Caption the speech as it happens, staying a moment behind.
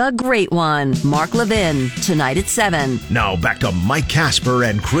A great one. Mark Levin, tonight at 7. Now back to Mike Casper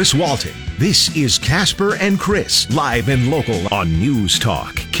and Chris Walton. This is Casper and Chris, live and local on News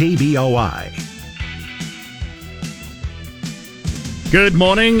Talk, KBOI. Good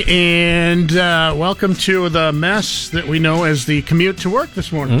morning, and welcome to the mess that we know as the commute to work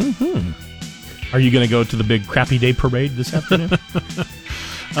this morning. Mm-hmm. Are you going to go to the big Crappy Day parade this afternoon?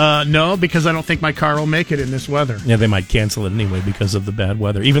 No, because I don't think my car will make it in this weather. Yeah, they might cancel it anyway because of the bad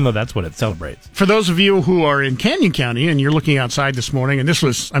weather, even though that's what it celebrates. For those of you who are in Canyon County and you're looking outside this morning, and this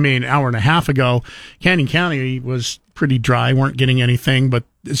was, an hour and a half ago, Canyon County was pretty dry, weren't getting anything, but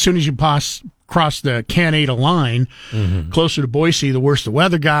as soon as you cross the Can-Ada line, closer to Boise, the worse the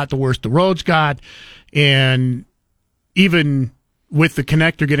weather got, the worse the roads got, and even with the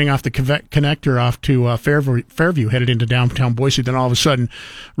connector getting off the connector off to Fairview, headed into downtown Boise, then all of a sudden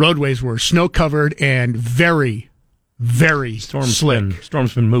roadways were snow-covered and very, very slick.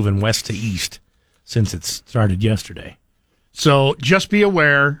 Storm's been moving west to east since it started yesterday. So just be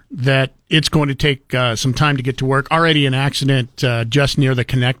aware that it's going to take some time to get to work. Already an accident just near the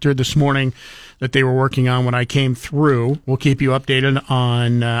connector this morning that they were working on when I came through. We'll keep you updated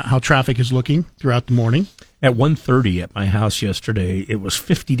on how traffic is looking throughout the morning. At 1:30 at my house yesterday, it was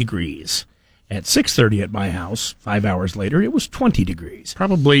 50 degrees. At 6:30 at my house, 5 hours later, it was 20 degrees.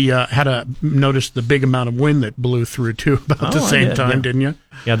 Probably noticed the big amount of wind that blew through, too, about the same time, yeah. didn't you?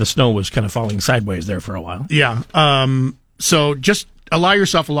 Yeah, the snow was kind of falling sideways there for a while. Yeah. So just allow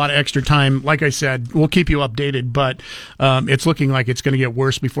yourself a lot of extra time. Like I said, we'll keep you updated, but it's looking like it's going to get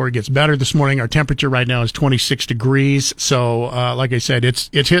worse before it gets better this morning. Our temperature right now is 26 degrees. So, like I said,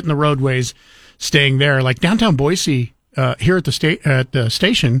 it's hitting the roadways, staying there. Like downtown Boise, here at the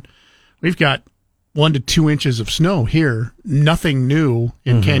station, we've got 1 to 2 inches of snow here. Nothing new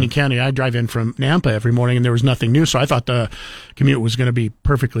in Canyon County. I drive in from Nampa every morning, and there was nothing new. So I thought the commute was going to be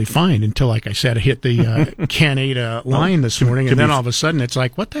perfectly fine until, like I said, I hit the Can-Ada line this morning, and then all of a sudden it's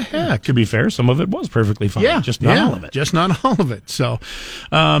like, what the heck? To be fair, some of it was perfectly fine. Yeah, just not all of it. Just not all of it. So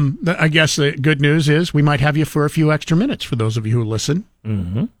I guess the good news is we might have you for a few extra minutes for those of you who listen.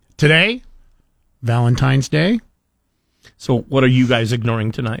 Mm-hmm. Today, Valentine's Day. So what are you guys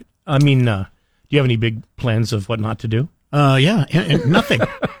ignoring tonight? Do you have any big plans of what not to do? Yeah, nothing.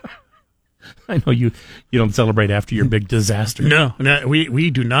 I know you don't celebrate after your big disaster. No, we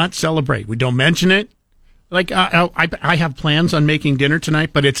do not celebrate. We don't mention it. Like I have plans on making dinner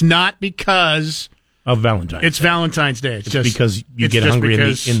tonight, but it's not because of Valentine's. It's Day. Valentine's Day. It's just because you get hungry in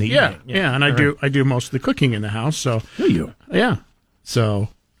the evening. Yeah, and I do most of the cooking in the house. So do you? Yeah. So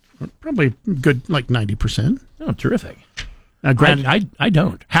probably good, like 90%. Oh, terrific. Granted, I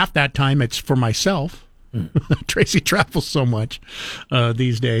don't. Half that time it's for myself. Tracy travels so much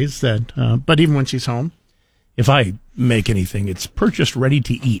these days that, but even when she's if I make anything, it's purchased ready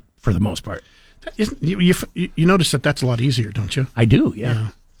to eat for the most part. You notice that's a lot easier, don't you? I do, yeah.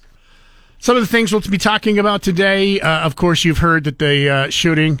 Some of the things we'll be talking about today, of course, you've heard that the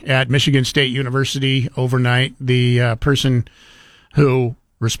shooting at Michigan State University overnight, the person who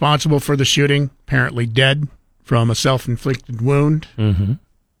responsible for the shooting apparently dead from a self-inflicted wound. Mm-hmm.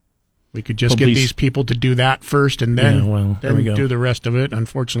 We could just get these people to do that first and then, do the rest of it.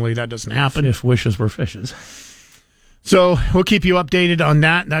 Unfortunately, that doesn't happen. If wishes were fishes. So we'll keep you updated on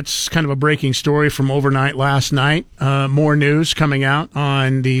that. That's kind of a breaking story from overnight last night. More news coming out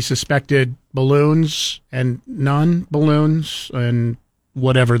on the suspected balloons and non-balloons and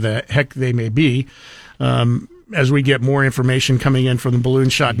whatever the heck they may be. As we get more information coming in from the balloon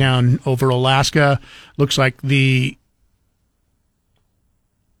shot down over Alaska, looks like the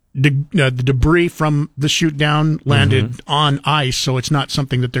debris from the shoot down landed on ice, so it's not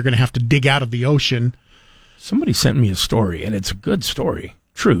something that they're going to have to dig out of the ocean. Somebody sent me a story, and it's a good story,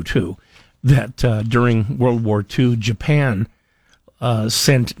 true too, that during World War II, Japan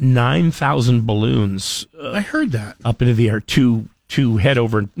sent 9,000 balloons. I heard that up into the air to head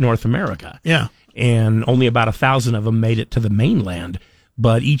over North America. Yeah. And only about 1,000 of them made it to the mainland,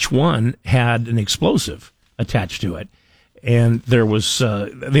 but each one had an explosive attached to it. And there was,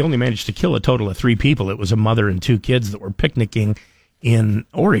 they only managed to kill a total of 3 people. It was a mother and 2 kids that were picnicking in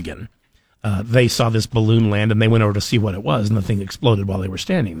Oregon. They saw this balloon land and they went over to see what it was, and the thing exploded while they were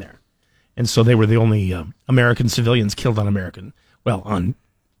standing there. And so they were the only American civilians killed on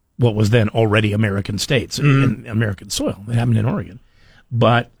what was then already American states, in American soil. It happened in Oregon.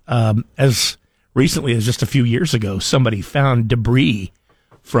 But as recently as just a few years ago, somebody found debris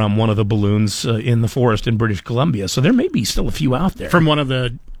from one of the balloons in the forest in British Columbia. So there may be still a few out there. From one of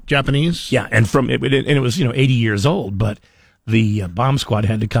the Japanese? Yeah, and it was 80 years old, but the bomb squad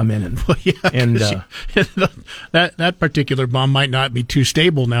had to come in and that particular bomb might not be too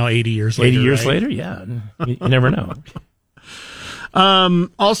stable now 80 years later. 80 years right? later, yeah. You never know.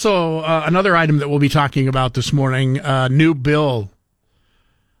 Also, another item that we'll be talking about this morning, new bill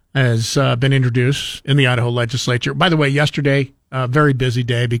has been introduced in the Idaho legislature. By the way, yesterday, a very busy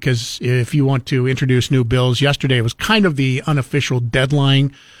day, because if you want to introduce new bills, yesterday was kind of the unofficial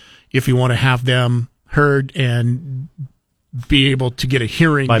deadline if you want to have them heard and be able to get a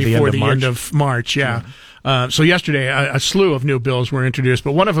hearing before the end of March. Yeah. So yesterday, a slew of new bills were introduced,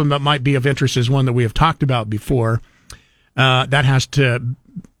 but one of them that might be of interest is one that we have talked about before. That has to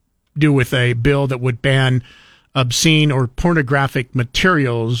do with a bill that would ban obscene or pornographic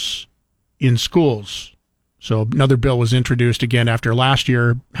materials in schools. So another bill was introduced again after last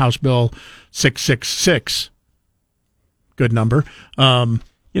year, House Bill 666. Good number.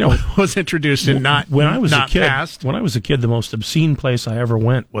 Was introduced and not when I was not a kid. Passed. When I was a kid, the most obscene place I ever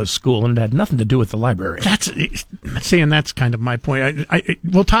went was school, and it had nothing to do with the library. That's kind of my point.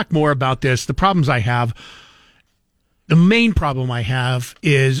 We'll talk more about this. The problems I have. The main problem I have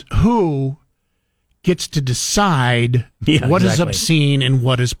is who gets to decide what is obscene and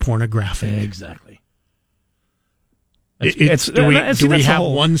what is pornographic. Exactly. Do we have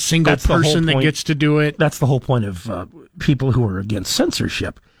one single person that gets to do it? That's the whole point of people who are against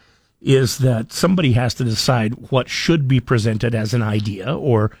censorship, is that somebody has to decide what should be presented as an idea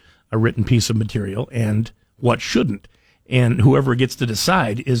or a written piece of material and what shouldn't. And whoever gets to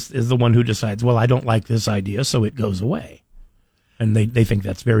decide is the one who decides, well, I don't like this idea, so it goes away. And they think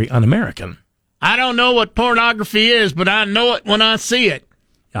that's very un-American. I don't know what pornography is, but I know it when I see it.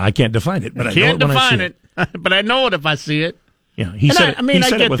 I can't define it, but I know can't it when I see define it. But I know it if I see it. Yeah, he said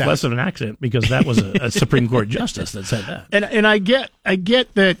it with that. less of an accent because that was a Supreme Court justice that said that. And I get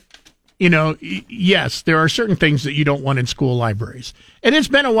that, yes, there are certain things that you don't want in school libraries. And it's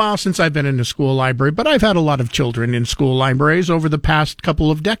been a while since I've been in a school library, but I've had a lot of children in school libraries over the past couple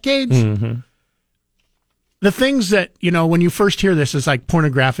of decades. Mm-hmm. The things that, when you first hear this as like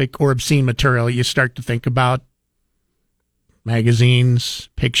pornographic or obscene material, you start to think about magazines,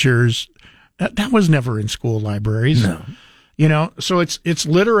 pictures. That was never in school libraries. No. So it's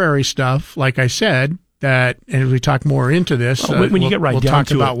literary stuff, like I said, that, and as we talk more into this, when you get right we'll down talk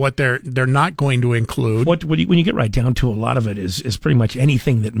to about what they're not going to include. When you get right down to a lot of it is pretty much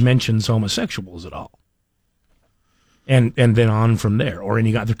anything that mentions homosexuals at all. And then on from there, or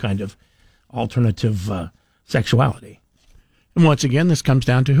any other kind of alternative sexuality. And once again, this comes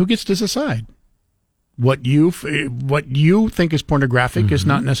down to who gets to decide. What you think is pornographic is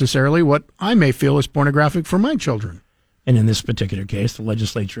not necessarily what I may feel is pornographic for my children. And in this particular case, the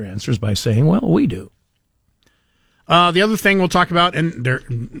legislature answers by saying, well, we do. The other thing we'll talk about, and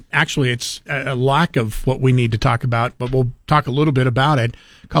it's a lack of what we need to talk about, but we'll talk a little bit about it.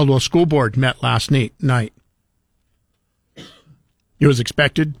 Caldwell School Board met last night. It was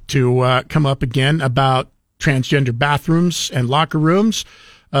expected to come up again about transgender bathrooms and locker rooms,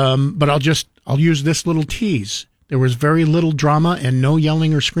 but I'll use this little tease. There was very little drama and no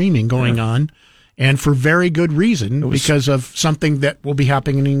yelling or screaming going on, and for very good reason, because of something that will be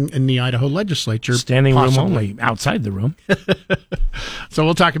happening in the Idaho legislature. Standing room only, outside the room. So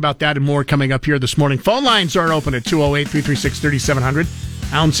we'll talk about that and more coming up here this morning. Phone lines are open at 208-336-3700,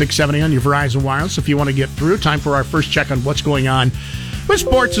 pound 670 on your Verizon Wireless if you want to get through. Time for our first check on what's going on with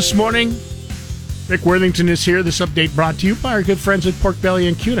sports this morning. Rick Worthington is here. This update brought to you by our good friends at Pork Belly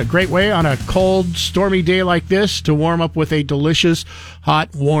and Kuna. Great way on a cold, stormy day like this to warm up with a delicious,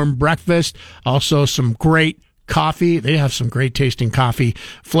 hot, warm breakfast. Also, some great coffee. They have some great tasting coffee,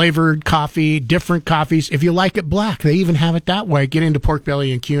 flavored coffee, different coffees. If you like it black, they even have it that way. Get into Pork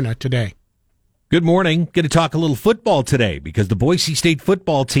Belly and Kuna today. Good morning. Going to talk a little football today because the Boise State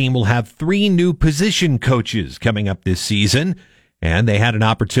football team will have 3 new position coaches coming up this season. And they had an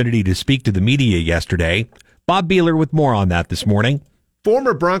opportunity to speak to the media yesterday. Bob Beeler with more on that this morning.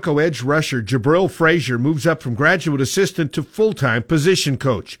 Former Bronco edge rusher Jabril Frazier moves up from graduate assistant to full-time position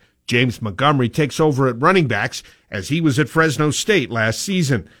coach. James Montgomery takes over at running backs as he was at Fresno State last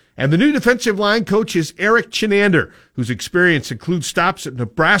season. And the new defensive line coach is Eric Chinander, whose experience includes stops at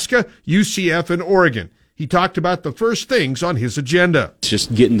Nebraska, UCF, and Oregon. He talked about the first things on his agenda. It's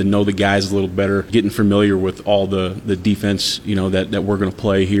just getting to know the guys a little better, getting familiar with all the defense, that we're going to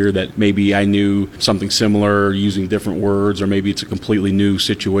play here, that maybe I knew something similar using different words, or maybe it's a completely new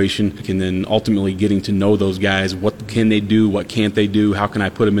situation. And then ultimately getting to know those guys. What can they do? What can't they do? How can I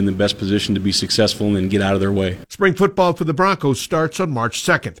put them in the best position to be successful and then get out of their way? Spring football for the Broncos starts on March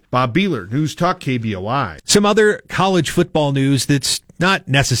 2nd. Bob Beeler, News Talk KBOI. Some other college football news that's not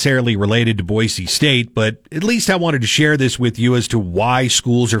necessarily related to Boise State, but at least I wanted to share this with you as to why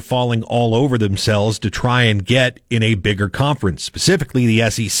schools are falling all over themselves to try and get in a bigger conference, specifically the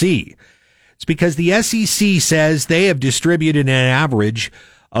SEC. It's because the SEC says they have distributed an average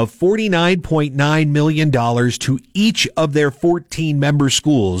of $49.9 million to each of their 14 member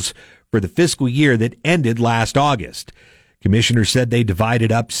schools for the fiscal year that ended last August. Commissioner said they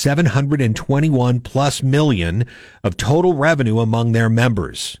divided up $721+ million of total revenue among their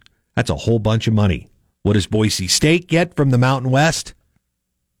members. That's a whole bunch of money. What does Boise State get from the Mountain West?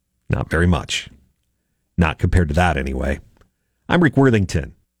 Not very much. Not compared to that, anyway. I'm Rick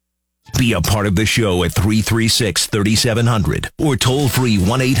Worthington. Be a part of the show at 336-3700 or toll free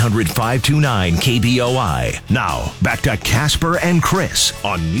 1-800-529-KBOI. Now, back to Casper and Chris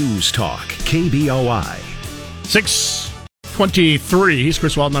on News Talk KBOI. 6:23. He's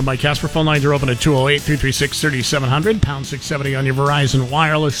Chris Walton. I'm Mike Casper. Phone lines are open at 208-336-3700, pound 670 on your Verizon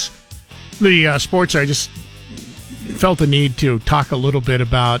Wireless. The sports, I just felt the need to talk a little bit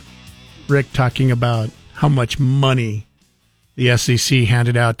about Rick talking about how much money the SEC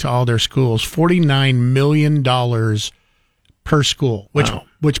handed out to all their schools, $49 million per school,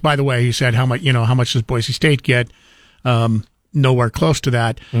 which by the way, he said, how much does Boise State get? Nowhere close to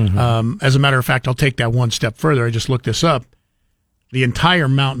that. Mm-hmm. As a matter of fact, I'll take that one step further. I just looked this up. The entire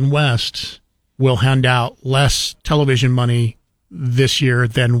Mountain West will hand out less television money this year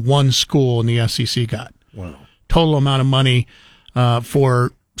than one school in the SEC got. Wow. Total amount of money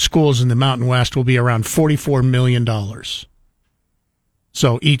for schools in the Mountain West will be around $44 million.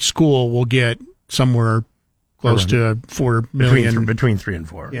 So each school will get somewhere close to $4 million. Between 3 and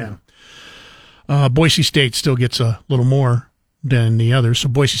 4. Yeah. Boise State still gets a little more than the others. So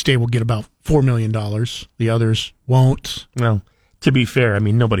Boise State will get about $4 million. The others won't. Well, to be fair, I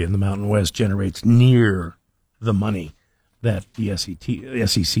mean, nobody in the Mountain West generates near the money that the SEC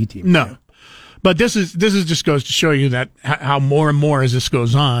team. No. But this is just goes to show you that how more and more as this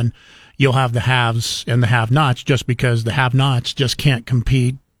goes on, you'll have the haves and the have-nots, just because the have-nots just can't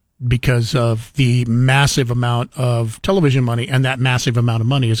compete because of the massive amount of television money, and that massive amount of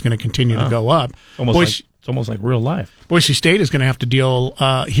money is going to continue to go up. It's almost like real life. Boise State is going to have to deal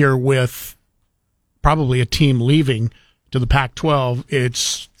here with probably a team leaving to the Pac-12.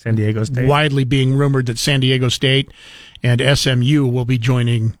 It's San Diego State. Widely being rumored that San Diego State and SMU will be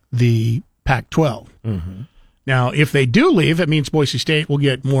joining the Pac-12. Mm-hmm. Now, if they do leave, it means Boise State will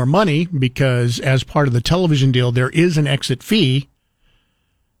get more money because as part of the television deal, there is an exit fee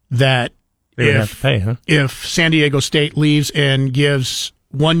that they would have to pay, huh? If San Diego State leaves and gives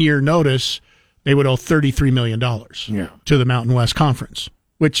 1 year notice, they would owe $33 million to the Mountain West Conference,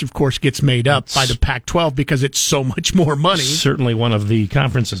 which, of course, gets made up by the Pac-12 because it's so much more money. Certainly one of the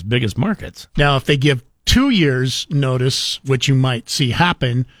conference's biggest markets. Now, if they give 2 years notice, which you might see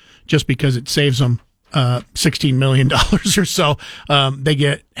happen just because it saves them $16 million or so,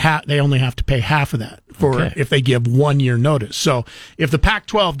 they only have to pay half of that if they give 1 year notice. So if the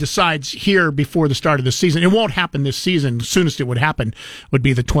Pac-12 decides here before the start of the season, it won't happen this season. The soonest it would happen would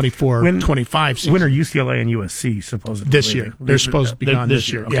be the 24-25 season. When are UCLA and USC supposed to this leave? year? They're supposed to be gone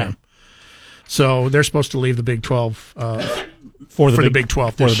this year. Okay. Yeah. So they're supposed to leave the Big 12 for the Big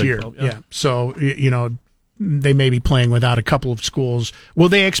 12 this year. 12, yeah. So they may be playing without a couple of schools. Will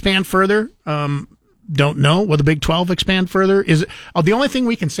they expand further? Don't know. Will the Big 12 expand further? The only thing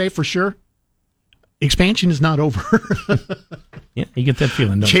we can say for sure, expansion is not over. Yeah, you get that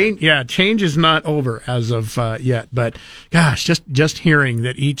feeling, don't you? Change is not over as of yet. But gosh, just hearing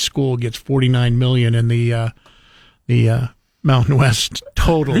that each school gets $49 million in the Mountain West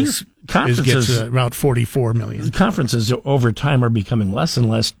total, these conferences gets about $44 million. The conferences over time are becoming less and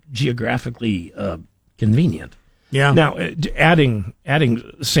less geographically convenient. Yeah. Now, adding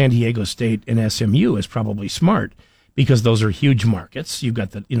San Diego State and SMU is probably smart because those are huge markets. You've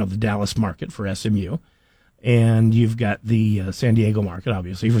got the Dallas market for SMU, and you've got the San Diego market,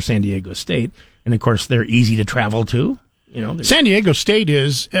 obviously, for San Diego State, and of course they're easy to travel to. San Diego State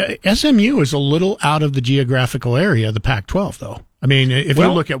is SMU is a little out of the geographical area of the Pac-12, though. I mean, if you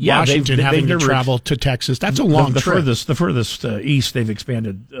look at Washington having to travel to Texas, that's a long trip. The furthest east they've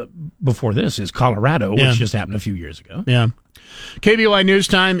expanded before this is Colorado, which just happened a few years ago. Yeah. KBOI News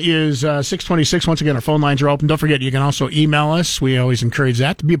Time is 6:26. Once again, our phone lines are open. Don't forget, you can also email us. We always encourage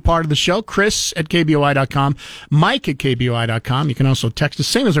that to be a part of the show. Chris at KBOI.com, Mike at KBOI.com. You can also text us,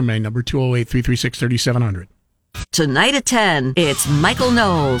 same as our main number, 208-336-3700. Tonight at 10, it's Michael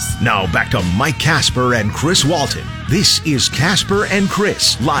Knowles. Now back to Mike Casper and Chris Walton. This is Casper and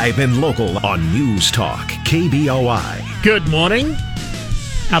Chris, live and local on News Talk KBOI. Good morning.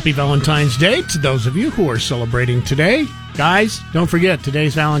 Happy Valentine's Day to those of you who are celebrating today. Guys, don't forget,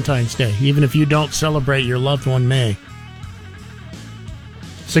 today's Valentine's Day. Even if you don't celebrate, your loved one may.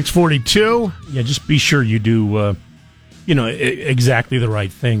 6:42. Yeah, just be sure you do, exactly the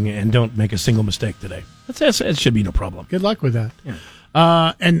right thing and don't make a single mistake today. That should be no problem. Good luck with that.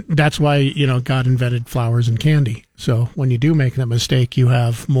 Yeah. And that's why, God invented flowers and candy. So when you do make that mistake, you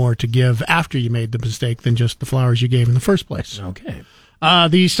have more to give after you made the mistake than just the flowers you gave in the first place. Okay.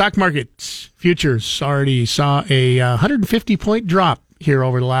 The stock market futures already saw a 150-point drop here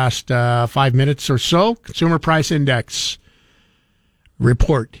over the last 5 minutes or so. Consumer Price Index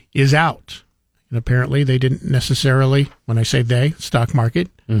report is out. And apparently they didn't necessarily, when I say they, stock market,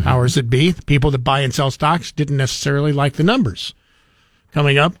 powers that be, the people that buy and sell stocks didn't necessarily like the numbers.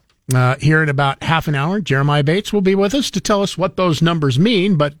 Coming up here in about half an hour, Jeremiah Bates will be with us to tell us what those numbers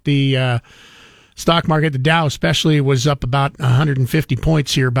mean, but the stock market, the Dow especially, was up about 150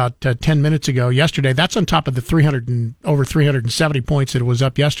 points here about 10 minutes ago yesterday. That's on top of the over 370 points that it was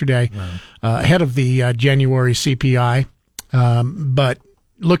up yesterday, ahead of the January CPI. But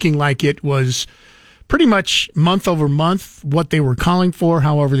looking like it was pretty much month over month what they were calling for.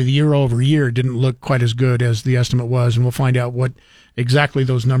 However, the year over year didn't look quite as good as the estimate was, and we'll find out what exactly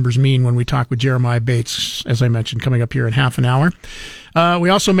those numbers mean when we talk with Jeremiah Bates, as I mentioned, coming up here in half an hour. We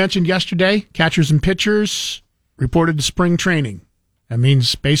also mentioned yesterday, catchers and pitchers reported to spring training. That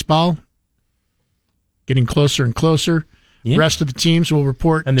means baseball getting closer and closer. Yeah. Rest of the teams will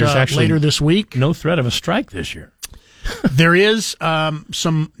report and there's later this week. No threat of a strike this year. There is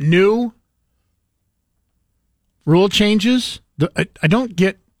some new rule changes. I don't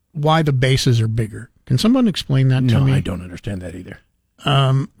get why the bases are bigger. Can someone explain that to me? No, I don't understand that either.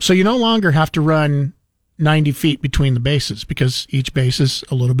 So you no longer have to run 90 feet between the bases because each base is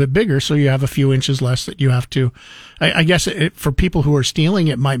a little bit bigger, so you have a few inches less that you have to. I guess for people who are stealing,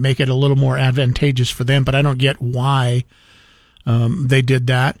 it might make it a little more advantageous for them, but I don't get why they did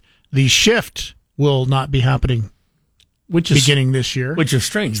that. The shift will not be happening beginning this year. Which is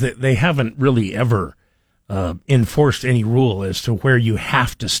strange. They haven't really ever enforced any rule as to where you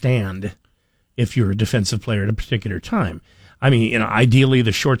have to stand if you're a defensive player at a particular time. I mean, ideally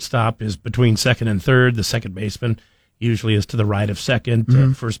the shortstop is between second and third. The second baseman usually is to the right of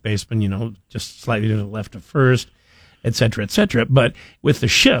second. First baseman, just slightly to the left of first, et cetera, et cetera. But with the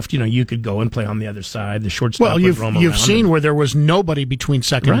shift, you could go and play on the other side. The shortstop would roam around. You've seen where there was nobody between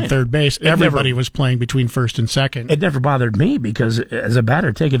second and third base. Everybody was playing between first and second. It never bothered me because as a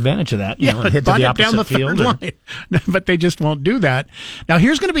batter, take advantage of that. And hit to the opposite down the field. Third line. But they just won't do that. Now,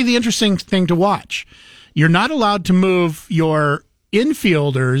 here's going to be the interesting thing to watch. You're not allowed to move your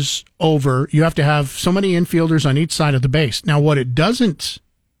infielders over. You have to have so many infielders on each side of the base. Now, what it doesn't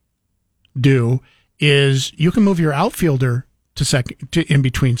do is you can move your outfielder to in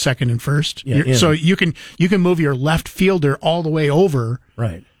between second and first. So you can move your left fielder all the way over.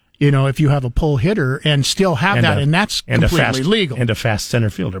 Right. If you have a pull hitter and still have and that's completely legal. And a fast center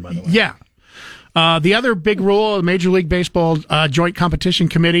fielder, by the way. Yeah. The other big rule, the Major League Baseball Joint Competition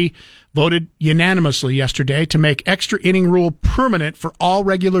Committee voted unanimously yesterday to make extra inning rule permanent for all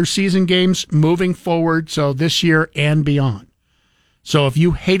regular season games moving forward, so this year and beyond. So if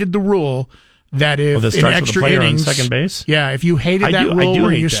you hated the rule that if in extra innings, on second base, if you hated that rule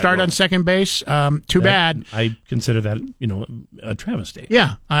where you start on second base, too bad. I consider that a travesty.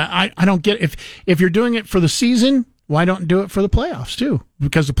 Yeah, I don't get if you're doing it for the season. Why don't do it for the playoffs, too?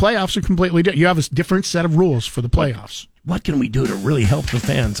 Because the playoffs are completely different. You have a different set of rules for the playoffs. What can we do to really help the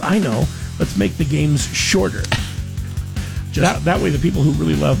fans? I know. Let's make the games shorter. That way the people who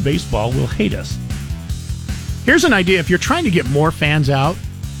really love baseball will hate us. Here's an idea. If you're trying to get more fans out,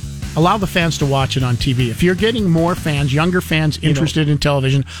 allow the fans to watch it on TV. If you're getting more fans, younger fans interested in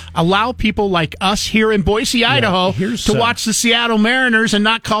television, allow people like us here in Boise, Idaho, to watch the Seattle Mariners and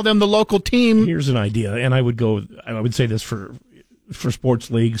not call them the local team. Here's an idea, and I would say this for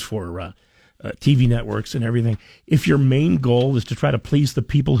sports leagues, for TV networks and everything. If your main goal is to try to please the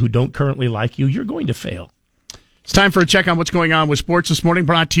people who don't currently like you, you're going to fail. It's time for a check on what's going on with sports this morning,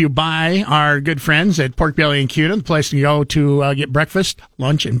 brought to you by our good friends at Pork Belly and Kuna, the place to go to get breakfast,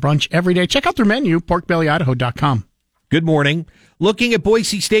 lunch, and brunch every day. Check out their menu, porkbellyidaho.com. Good morning. Looking at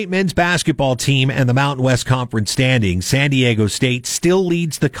Boise State men's basketball team and the Mountain West Conference standings, San Diego State still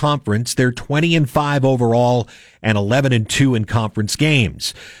leads the conference. They're 20-5 overall and 11-2 in conference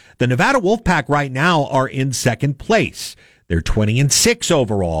games. The Nevada Wolfpack right now are in second place. They're 20-6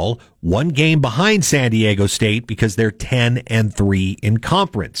 overall, one game behind San Diego State because they're 10-3 in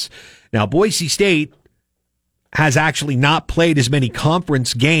conference. Now, Boise State has actually not played as many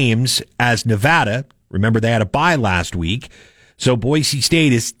conference games as Nevada. Remember, they had a bye last week. So Boise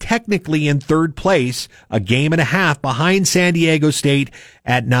State is technically in third place, a game and a half behind San Diego State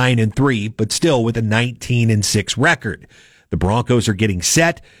at 9-3, but still with a 19-6 record. The Broncos are getting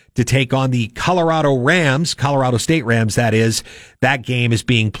set to take on the Colorado State Rams, that is. That game is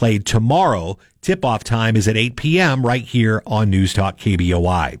being played tomorrow. Tip-off time is at 8 p.m. right here on News Talk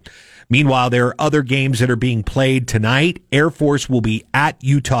KBOI. Meanwhile, there are other games that are being played tonight. Air Force will be at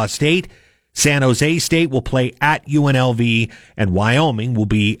Utah State. San Jose State will play at UNLV, and Wyoming will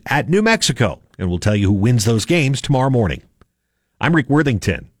be at New Mexico. And we'll tell you who wins those games tomorrow morning. I'm Rick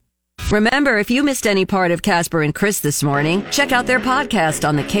Worthington. Remember, if you missed any part of Casper and Chris this morning, check out their podcast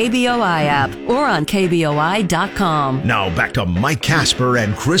on the KBOI app or on KBOI.com. Now back to Mike Casper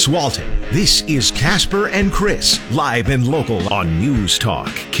and Chris Walton. This is Casper and Chris, live and local on News Talk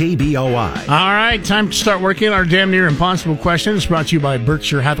KBOI. All right, time to start working on our damn near impossible question. It's brought to you by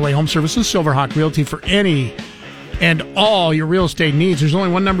Berkshire Hathaway Home Services, Silverhawk Realty, for any and all your real estate needs. There's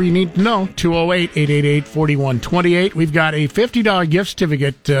only one number you need to know, 208-888-4128. We've got a $50 gift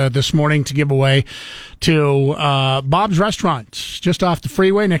certificate this morning to give away to Bob's Restaurant, just off the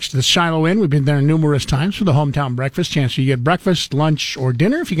freeway next to the Shiloh Inn. We've been there numerous times for the hometown breakfast. Chance you get breakfast, lunch, or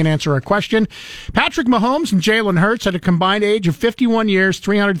dinner if you can answer our question. Patrick Mahomes and Jalen Hurts at a combined age of 51 years,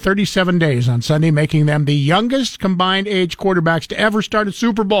 337 days on Sunday, making them the youngest combined age quarterbacks to ever start a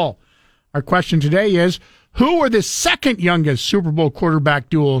Super Bowl. Our question today is, who are the second youngest Super Bowl quarterback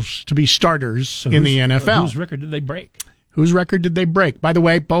duels to be starters in the NFL? Whose record did they break? Whose record did they break? By the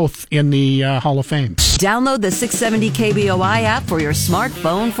way, both in the Hall of Fame. Download the 670 KBOI app for your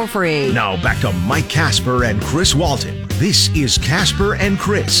smartphone for free. Now back to Mike Casper and Chris Walton. This is Casper and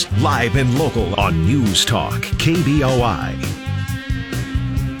Chris, live and local on News Talk KBOI.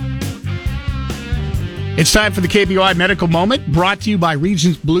 It's time for the KBOI Medical Moment, brought to you by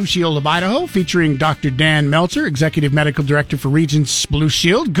Regence Blue Shield of Idaho, featuring Dr. Dan Meltzer, Executive Medical Director for Regence Blue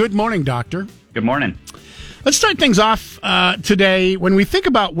Shield. Good morning, Doctor. Good morning. Let's start things off today. When we think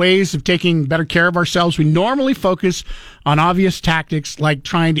about ways of taking better care of ourselves, we normally focus on obvious tactics like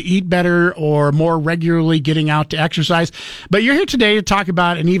trying to eat better or more regularly getting out to exercise. But you're here today to talk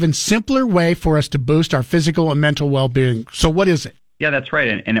about an even simpler way for us to boost our physical and mental well-being. So what is it? Yeah, that's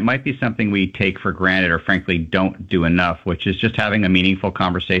right. And it might be something we take for granted or frankly don't do enough, which is just having a meaningful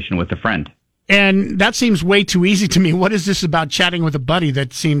conversation with a friend. And that seems way too easy to me. What is this about chatting with a buddy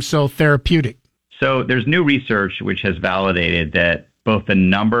that seems so therapeutic? So there's new research which has validated that both the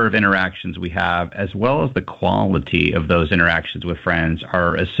number of interactions we have as well as the quality of those interactions with friends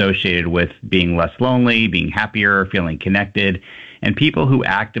are associated with being less lonely, being happier, feeling connected. And people who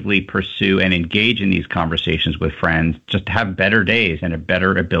actively pursue and engage in these conversations with friends just have better days and a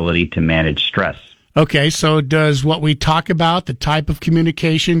better ability to manage stress. Okay, so does what we talk about, the type of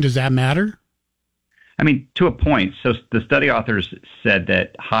communication, does that matter? I mean, to a point. So the study authors said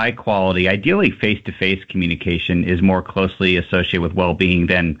that high quality, ideally face-to-face communication is more closely associated with well-being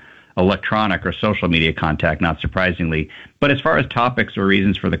than electronic or social media contact, not surprisingly. But as far as topics or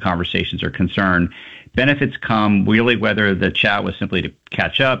reasons for the conversations are concerned, benefits come really whether the chat was simply to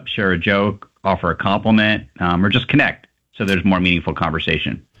catch up, share a joke, offer a compliment, or just connect. So there's more meaningful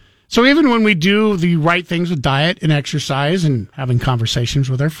conversation. So even when we do the right things with diet and exercise and having conversations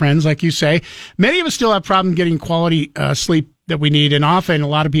with our friends, like you say, many of us still have problems getting quality sleep that we need. And often a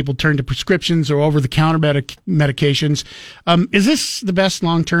lot of people turn to prescriptions or over-the-counter medications. Is this the best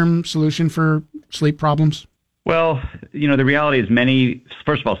long-term solution for sleep problems? Well, the reality is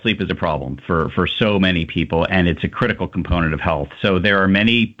first of all, sleep is a problem for so many people, and it's a critical component of health. So there are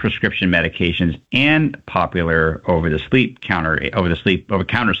many prescription medications and popular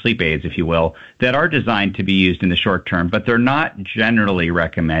over-the-counter sleep aids, if you will, that are designed to be used in the short term, but they're not generally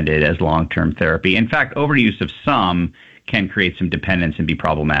recommended as long-term therapy. In fact, overuse of some can create some dependence and be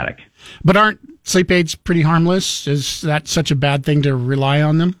problematic. But aren't sleep aids pretty harmless? Is that such a bad thing to rely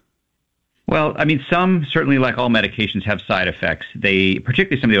on them? Well, I mean, some, certainly like all medications, have side effects.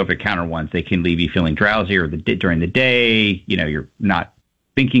 Particularly some of the over-the-counter ones, they can leave you feeling drowsy during the day. You're not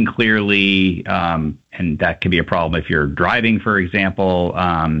thinking clearly, and that can be a problem if you're driving, for example.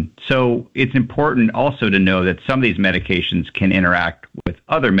 So it's important also to know that some of these medications can interact with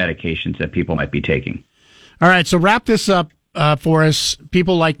other medications that people might be taking. All right, so wrap this up for us.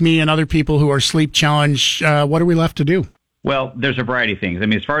 People like me and other people who are sleep challenged, what are we left to do? Well, there's a variety of things. I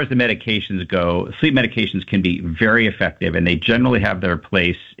mean, as far as the medications go, sleep medications can be very effective, and they generally have their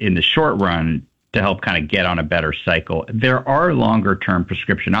place in the short run to help kind of get on a better cycle. There are longer-term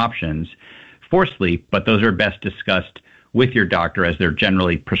prescription options for sleep, but those are best discussed with your doctor as they're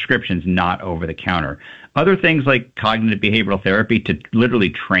generally prescriptions, not over-the-counter. Other things like cognitive behavioral therapy to literally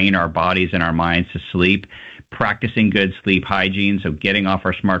train our bodies and our minds to sleep, practicing good sleep hygiene, so getting off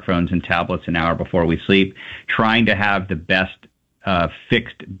our smartphones and tablets an hour before we sleep, trying to have the best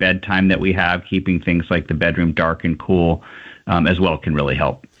fixed bedtime that we have, keeping things like the bedroom dark and cool as well can really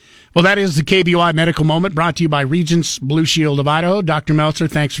help. Well, that is the KBOI Medical Moment, brought to you by Regents Blue Shield of Idaho. Dr. Meltzer,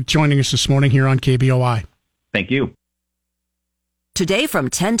 thanks for joining us this morning here on KBOI. Thank you. Today from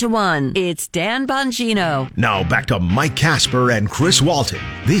 10 to 1, it's Dan Bongino. Now back to Mike Casper and Chris Walton.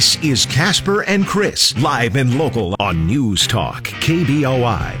 This is Casper and Chris, live and local on News Talk,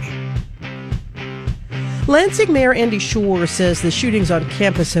 KBOI. Lansing Mayor Andy Shore says the shootings on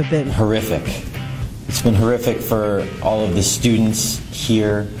campus have been horrific. It's been horrific for all of the students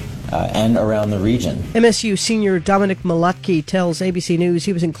here and around the region. MSU senior Dominic Malacki tells ABC News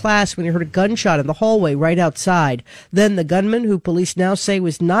he was in class when he heard a gunshot in the hallway right outside. Then the gunman, who police now say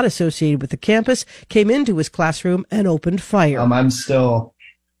was not associated with the campus, came into his classroom and opened fire. I'm still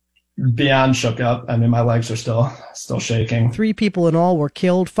beyond shook up. I mean, my legs are still shaking. 3 people in all were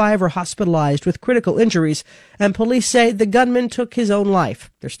killed. 5 are hospitalized with critical injuries, and police say the gunman took his own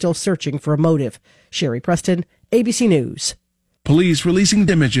life. They're still searching for a motive. Sherry Preston, ABC News. Police releasing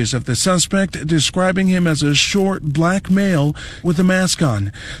images of the suspect, describing him as a short black male with a mask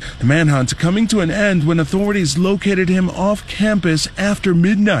on. The manhunt coming to an end when authorities located him off campus after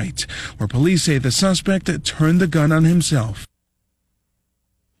midnight, where police say the suspect turned the gun on himself.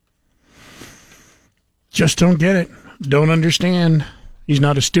 Just don't get it. Don't understand. He's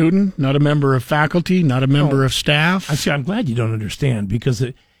not a student, not a member of faculty, not a member of staff. I'm glad you don't understand, because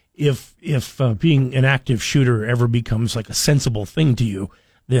if being an active shooter ever becomes like a sensible thing to you,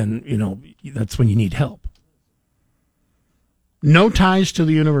 then, that's when you need help. No ties to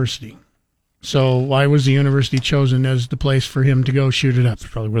the university. So why was the university chosen as the place for him to go shoot it up?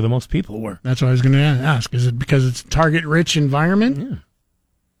 That's probably where the most people were. That's what I was going to ask. Is it because it's a target-rich environment? Yeah.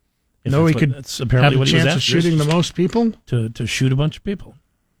 No, he could have a chance of shooting the most people? To shoot a bunch of people.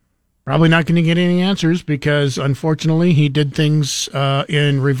 Probably not going to get any answers, because, unfortunately, he did things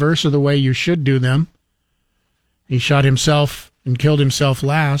in reverse of the way you should do them. He shot himself and killed himself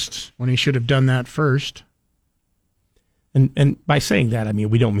last, when he should have done that first. And by saying that, I mean,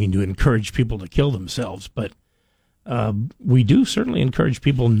 we don't mean to encourage people to kill themselves, but we do certainly encourage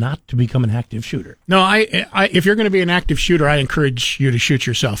people not to become an active shooter. No, I if you're going to be an active shooter, I encourage you to shoot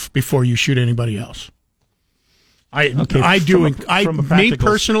yourself before you shoot anybody else. I do encourage from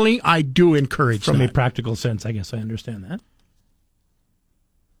that. a practical sense. I guess I understand that.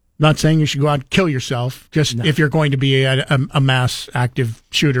 Not saying you should go out and kill yourself. Just if you're going to be a mass active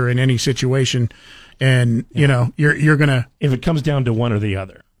shooter in any situation, and you're gonna, if it comes down to one or the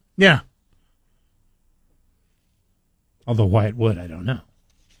other. Yeah. Although why it would, I don't know.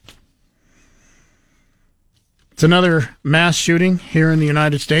 It's another mass shooting here in the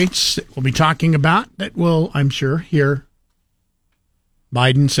United States that we'll be talking about, that will, I'm sure, hear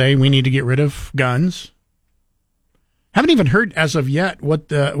Biden say we need to get rid of guns. Haven't even heard as of yet what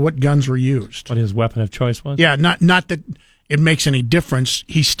guns were used. What his weapon of choice was? Yeah, not that it makes any difference.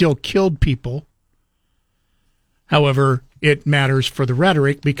 He still killed people. However, it matters for the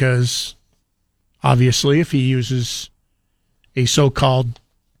rhetoric, because obviously if he uses a so-called,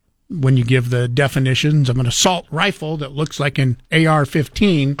 when you give the definitions of an assault rifle that looks like an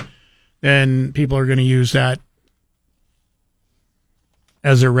AR-15, then people are going to use that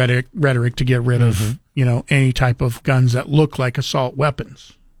as their rhetoric to get rid of, any type of guns that look like assault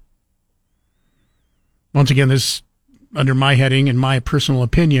weapons. Once again, this, under my heading and my personal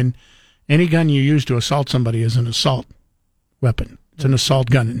opinion, any gun you use to assault somebody is an assault weapon. It's an assault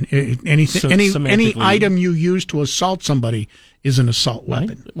gun. Any item you use to assault somebody is an assault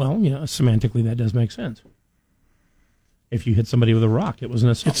weapon. Right. Well, semantically that does make sense. If you hit somebody with a rock, it was an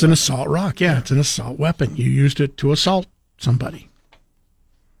assault. It's an assault rock. Yeah, it's an assault weapon. You used it to assault somebody.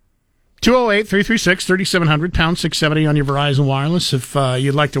 208-336-3700, pound 670 on your Verizon Wireless. If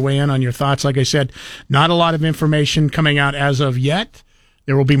you'd like to weigh in on your thoughts, like I said, not a lot of information coming out as of yet.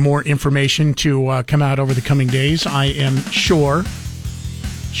 There will be more information to come out over the coming days, I am sure.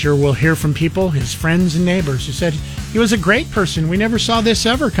 Sure we'll hear from people, his friends and neighbors, who said he was a great person. We never saw this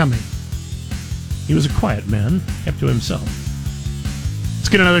ever coming. He was a quiet man, kept to himself. Let's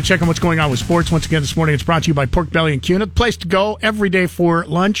get another check on what's going on with sports. Once again this morning, it's brought to you by Pork Belly and Cuna, the place to go every day for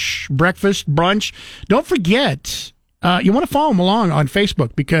lunch, breakfast, brunch. Don't forget, you want to follow them along on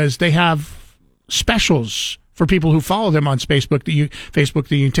Facebook, because they have specials for people who follow them on Facebook that you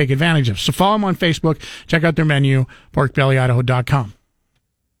can take advantage of. So follow them on Facebook. Check out their menu, porkbellyidaho.com.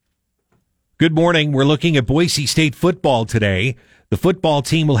 Good morning. We're looking at Boise State football today. The football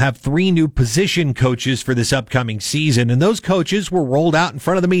team will have 3 new position coaches for this upcoming season, and those coaches were rolled out in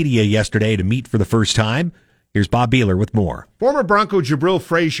front of the media yesterday to meet for the first time. Here's Bob Beeler with more. Former Bronco Jabril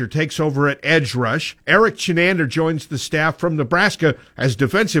Frazier takes over at edge rush. Eric Chinander joins the staff from Nebraska as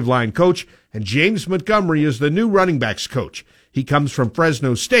defensive line coach, and James Montgomery is the new running backs coach. He comes from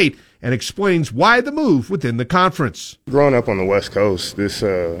Fresno State and explains why the move within the conference. Growing up on the West Coast, this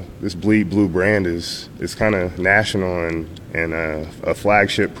Bleed Blue brand is kind of national and a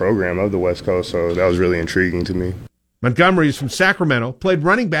flagship program of the West Coast, so that was really intriguing to me. Montgomery is from Sacramento, played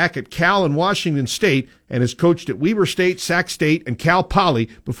running back at Cal and Washington State, and has coached at Weber State, Sac State, and Cal Poly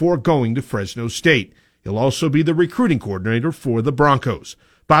before going to Fresno State. He'll also be the recruiting coordinator for the Broncos.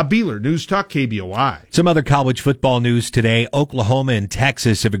 Bob Beeler, News Talk KBOI. Some other college football news today. Oklahoma and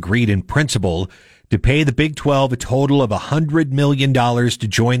Texas have agreed in principle to pay the Big 12 a total of $100 million to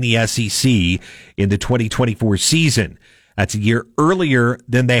join the SEC in the 2024 season. That's a year earlier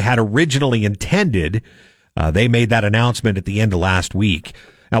than they had originally intended. They made that announcement at the end of last week.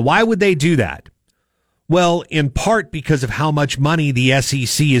 Now, why would they do that? Well, in part because of how much money the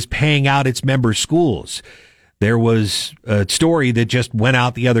SEC is paying out its member schools. There was a story that just went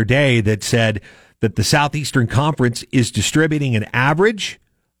out the other day that said that the Southeastern Conference is distributing an average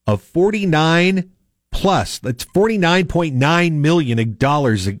of $49 plus. That's $49.9 million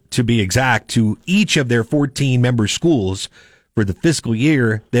to be exact to each of their 14 member schools for the fiscal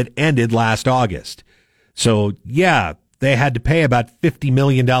year that ended last August. So, yeah, they had to pay about $50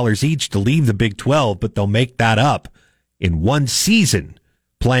 million each to leave the Big 12, but they'll make that up in one season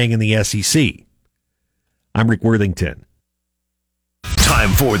playing in the SEC. I'm Rick Worthington. Time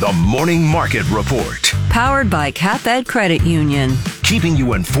for the Morning Market Report. Powered by CapEd Credit Union. Keeping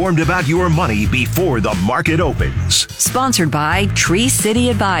you informed about your money before the market opens. Sponsored by Tree City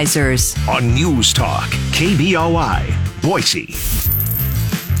Advisors. On News Talk, KBOI, Boise.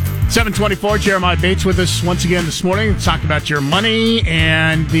 724, Jeremiah Bates with us once again this morning to talk about your money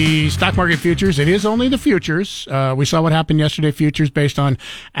and the stock market futures. It is only the futures. We saw what happened yesterday, futures based on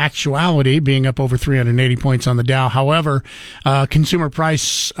actuality being up over 380 points on the Dow. However, consumer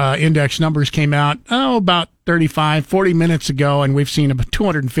price index numbers came out, about 40 minutes ago, and we've seen a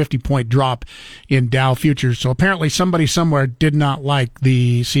 250-point drop in Dow futures. So apparently somebody somewhere did not like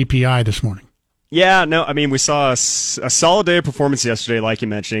the CPI this morning. Yeah, no, I mean, we saw a solid day of performance yesterday, like you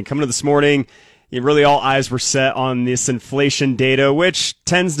mentioned. Coming to this morning, really all eyes were set on this inflation data, which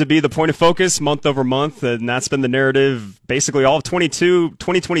tends to be the point of focus month over month, and that's been the narrative basically all of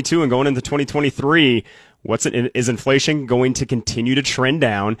 2022 and going into 2023. Is inflation going to continue to trend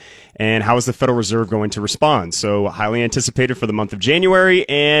down, and how is the Federal Reserve going to respond? So highly anticipated for the month of January,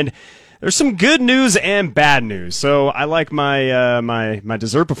 and there's some good news and bad news. So I like my my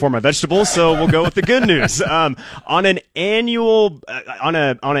dessert before my vegetables. So we'll go with the good news. On an annual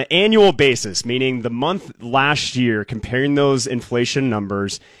basis, meaning the month last year, comparing those inflation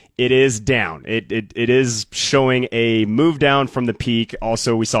numbers, it is down. It is showing a move down from the peak.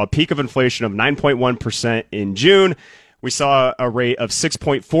 Also, we saw a peak of inflation of 9.1% in June. We saw a rate of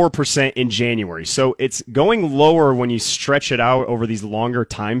 6.4% in January. So it's going lower when you stretch it out over these longer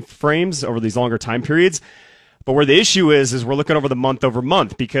time frames, over these longer time periods. But where the issue is we're looking over the month over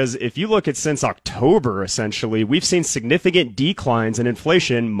month, because if you look at since October, essentially, we've seen significant declines in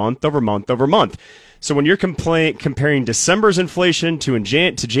inflation month over month over month. So when you're comparing December's inflation to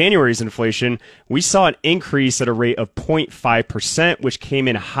January's inflation, we saw an increase at a rate of 0.5%, which came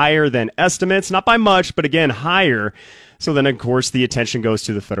in higher than estimates, not by much, but again, higher. So then, of course, the attention goes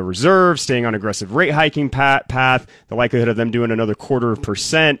to the Federal Reserve, staying on aggressive rate hiking path, the likelihood of them doing another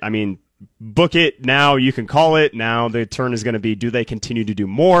 0.25%. I mean, book it now, you can call it. Now the turn is going to be, do they continue to do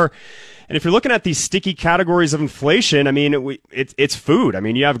more? And if you're looking at these sticky categories of inflation, I mean, it's food. I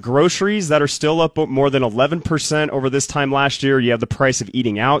mean, you have groceries that are still up more than 11% over this time last year. You have the price of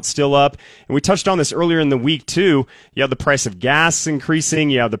eating out still up. And we touched on this earlier in the week, too. You have the price of gas increasing.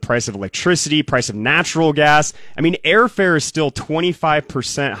 You have the price of electricity, price of natural gas. I mean, airfare is still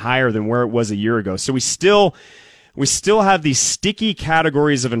 25% higher than where it was a year ago. So we still have these sticky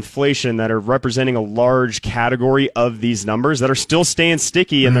categories of inflation that are representing a large category of these numbers that are still staying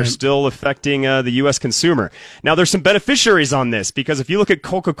sticky, and they're still affecting the U.S. consumer. Now, there's some beneficiaries on this, because if you look at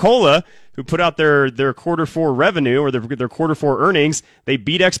Coca-Cola, who put out their quarter four revenue or their quarter four earnings, they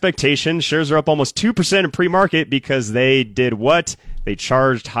beat expectations. Shares are up almost 2% in pre-market because they did what? They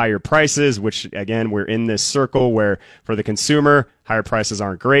charged higher prices, which, again, we're in this circle where for the consumer, higher prices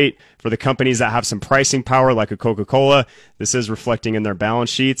aren't great. For the companies that have some pricing power, like a Coca-Cola, this is reflecting in their balance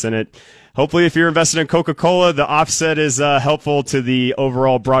sheets. And hopefully, if you're invested in Coca-Cola, the offset is helpful to the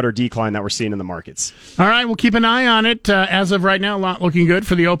overall broader decline that we're seeing in the markets. All right, we'll keep an eye on it. As of right now, a lot looking good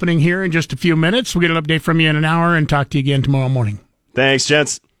for the opening here in just a few minutes. We'll get an update from you in an hour and talk to you again tomorrow morning. Thanks,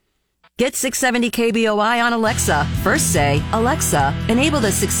 gents. Get 670 KBOI on Alexa. First say, Alexa, enable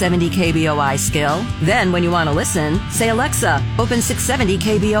the 670 KBOI skill. Then when you want to listen, say, Alexa, open 670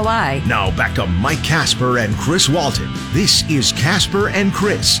 KBOI. Now back to Mike Casper and Chris Walton. This is Casper and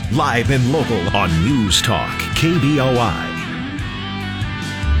Chris, live and local on News Talk, KBOI.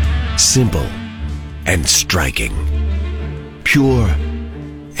 Simple and striking. Pure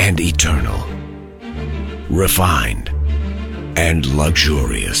and eternal. Refined and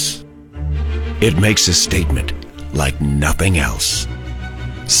luxurious. It makes a statement like nothing else.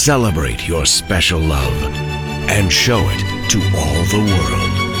 Celebrate your special love and show it to all the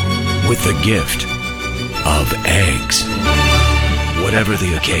world with the gift of eggs. Whatever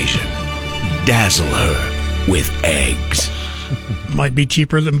the occasion, dazzle her with eggs. Might be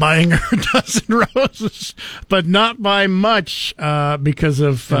cheaper than buying her a dozen roses, but not by much because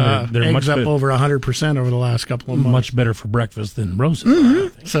of they're eggs much up better. over 100% over the last couple of months. Much better for breakfast than roses.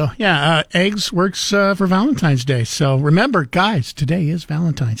 Mm-hmm. So, yeah, eggs works for Valentine's Day. So remember, guys, today is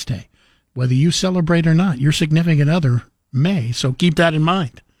Valentine's Day. Whether you celebrate or not, your significant other may. So keep that in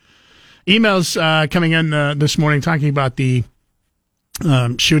mind. Emails coming in this morning talking about the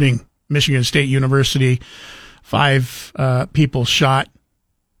shooting, Michigan State University. 5 people shot.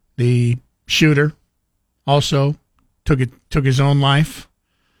 The shooter also took his own life.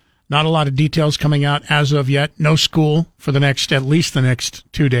 Not a lot of details coming out as of yet. No school for at least the next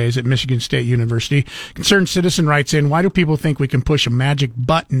 2 days at Michigan State University. Concerned citizen writes in, why do people think we can push a magic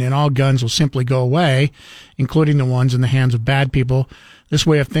button and all guns will simply go away, including the ones in the hands of bad people? This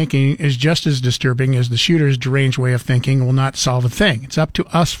way of thinking is just as disturbing as the shooter's deranged way of thinking will not solve a thing. It's up to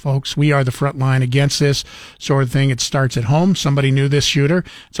us, folks. We are the front line against this sort of thing. It starts at home. Somebody knew this shooter.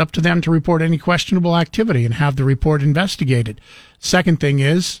 It's up to them to report any questionable activity and have the report investigated. Second thing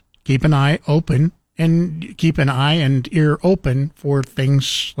is keep an eye and ear open for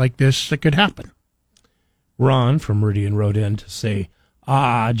things like this that could happen. Ron from Meridian wrote in to say,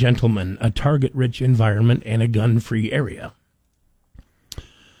 gentlemen, a target-rich environment and a gun-free area.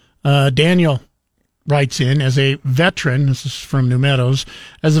 Daniel writes in, as a veteran, this is from New Meadows,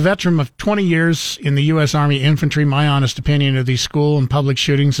 as a veteran of 20 years in the U.S. Army Infantry, my honest opinion of these school and public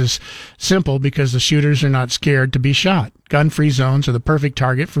shootings is simple because the shooters are not scared to be shot. Gun-free zones are the perfect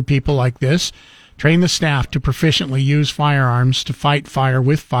target for people like this. Train the staff to proficiently use firearms to fight fire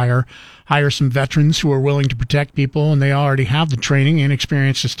with fire. Hire some veterans who are willing to protect people, and they already have the training and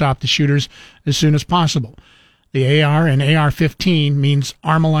experience to stop the shooters as soon as possible. The AR and AR-15 means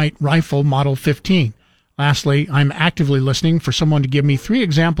Armalite Rifle Model 15. Lastly, I'm actively listening for someone to give me 3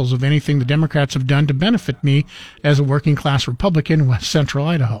 examples of anything the Democrats have done to benefit me as a working-class Republican in West Central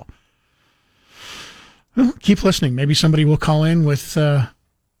Idaho. Well, keep listening. Maybe somebody will call in with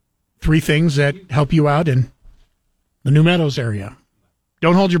 3 things that help you out in the New Meadows area.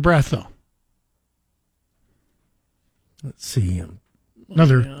 Don't hold your breath, though. Let's see.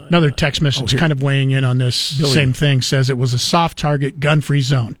 Another text message kind of weighing in on this same thing says it was a soft target, gun-free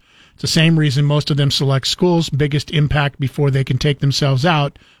zone. It's the same reason most of them select schools, biggest impact before they can take themselves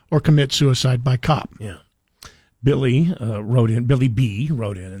out or commit suicide by cop. Yeah. Billy B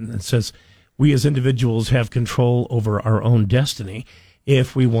wrote in and says, we as individuals have control over our own destiny.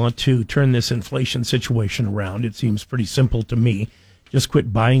 If we want to turn this inflation situation around, it seems pretty simple to me. Just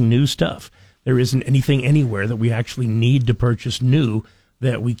quit buying new stuff. There isn't anything anywhere that we actually need to purchase new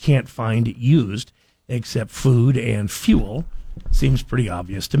that we can't find used, except food and fuel. Seems pretty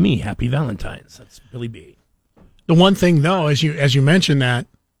obvious to me. Happy Valentine's. That's Billy B. The one thing, though, as you mentioned that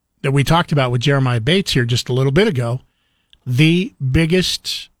we talked about with Jeremiah Bates here just a little bit ago, the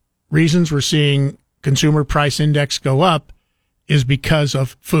biggest reasons we're seeing consumer price index go up is because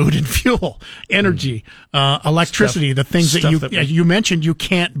of food and fuel, energy, electricity, the things that you mentioned you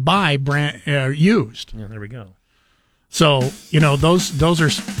can't buy used. Yeah, there we go. So, those are,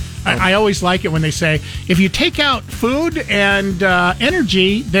 I always like it when they say, if you take out food and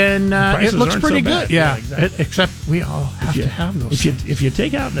energy, then it looks pretty good. Yeah, exactly. Except we all have to have those. If you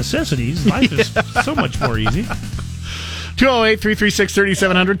take out necessities, life is so much more easy.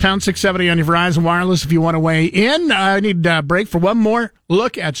 208-336-3700, pound 670 on your Verizon Wireless if you want to weigh in. I need a break for one more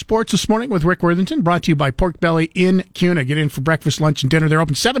look at sports this morning with Rick Worthington, brought to you by Pork Belly in Kuna. Get in for breakfast, lunch, and dinner. They're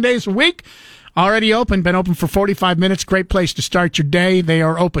open 7 days a week. Already open, been open for 45 minutes. Great place to start your day. They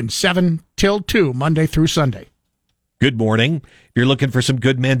are open 7 till 2, Monday through Sunday. Good morning. If you're looking for some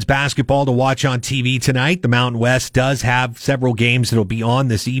good men's basketball to watch on TV tonight, the Mountain West does have several games that'll be on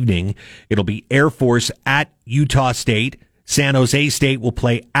this evening. It'll be Air Force at Utah State. San Jose State will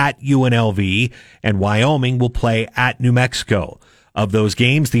play at UNLV, and Wyoming will play at New Mexico. of those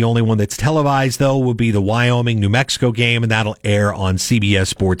games. The only one that's televised, though, will be the Wyoming-New Mexico game, and that'll air on CBS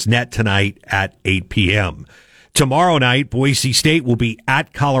Sports Net tonight at 8 p.m. Tomorrow night, Boise State will be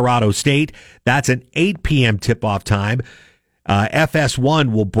at Colorado State. That's an 8 p.m. tip-off time.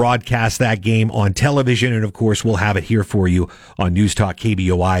 FS1 will broadcast that game on television, and of course, we'll have it here for you on News Talk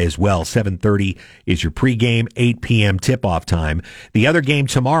KBOI as well. 7:30 is your pregame, 8 p.m. tip-off time. The other game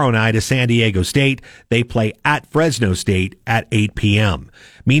tomorrow night is San Diego State. They play at Fresno State at 8 p.m.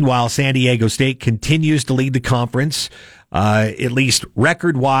 Meanwhile, San Diego State continues to lead the conference, at least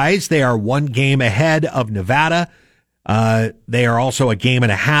record-wise. They are one game ahead of Nevada. They are also a game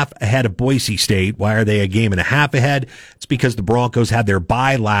and a half ahead of Boise State. Why are they a game and a half ahead? It's because the Broncos had their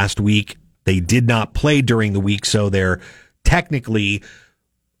bye last week. They did not play during the week, so they're technically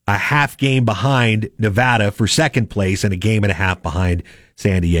a half game behind Nevada for second place and a game and a half behind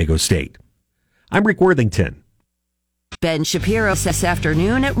San Diego State. I'm Rick Worthington. Ben Shapiro this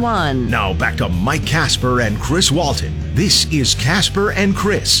afternoon at 1. Now back to Mike Casper and Chris Walton. This is Casper and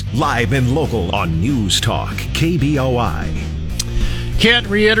Chris, live and local on News Talk KBOI. Can't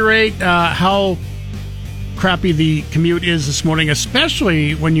reiterate how crappy the commute is this morning,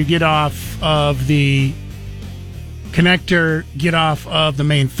 especially when you get off of the connector, get off of the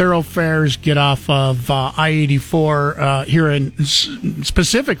main thoroughfares, get off of I-84 here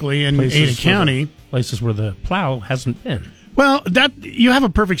specifically in Ada County. Places where the plow hasn't been. Well, that you have a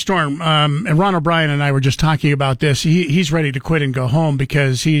perfect storm. And Ron O'Brien and I were just talking about this. He's ready to quit and go home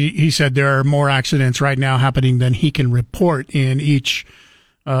because he said there are more accidents right now happening than he can report in each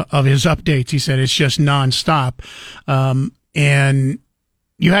of his updates. He said it's just nonstop. And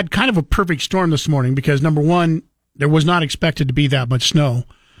you had kind of a perfect storm this morning because, number one, there was not expected to be that much snow.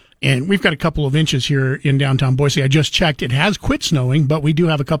 And we've got a couple of inches here in downtown Boise. I just checked. It has quit snowing, but we do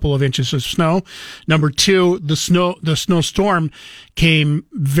have a couple of inches of snow. Number two, the snowstorm came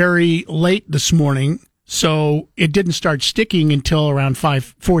very late this morning, so it didn't start sticking until around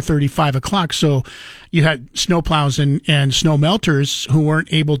 4:30, 5 o'clock. So you had snowplows and snow melters who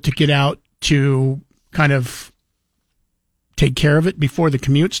weren't able to get out to kind of take care of it before the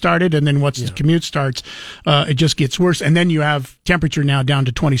commute started, and then once the commute starts, it just gets worse. And then you have temperature now down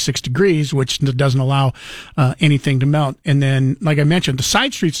to 26 degrees, which doesn't allow anything to melt. And then, like I mentioned, the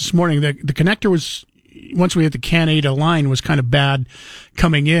side streets this morning, the connector was, once we hit the Canada line, was kind of bad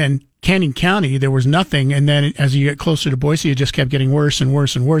coming in. Canyon County, there was nothing, and then as you get closer to Boise, it just kept getting worse and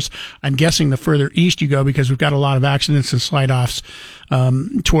worse and worse. I'm guessing the further east you go, because we've got a lot of accidents and slide-offs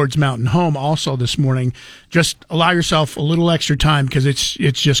towards Mountain Home also this morning. Just allow yourself a little extra time, because it's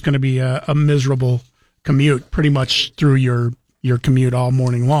just going to be a miserable commute pretty much through your commute all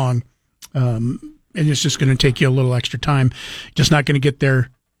morning long. And it's just going to take you a little extra time. Just not going to get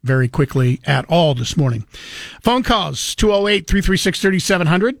there very quickly at all this morning. Phone calls,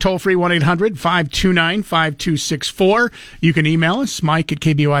 208-336-3700, toll free 1-800-529-5264. You can email us, Mike at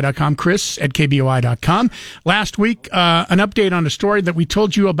KBOI.com, Chris at KBOI.com. Last week, an update on a story that we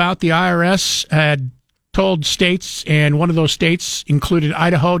told you about. The IRS had told states, and one of those states included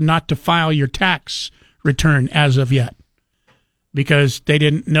Idaho, not to file your tax return as of yet, because they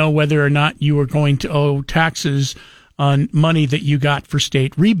didn't know whether or not you were going to owe taxes on money that you got for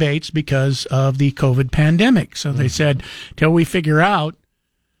state rebates because of the COVID pandemic. So they said, till we figure out,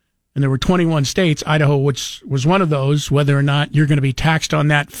 and there were 21 states, Idaho, which was one of those, whether or not you're going to be taxed on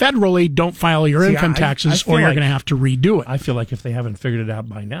that federally, don't file your income taxes, or you're going to have to redo it. I feel like if they haven't figured it out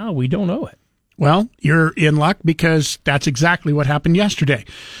by now, we don't owe it. Well, you're in luck, because that's exactly what happened yesterday.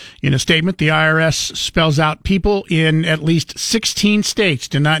 In a statement, the IRS spells out people in at least 16 states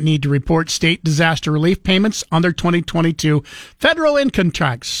do not need to report state disaster relief payments on their 2022 federal income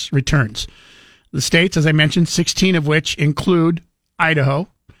tax returns. The states, as I mentioned, 16 of which include Idaho,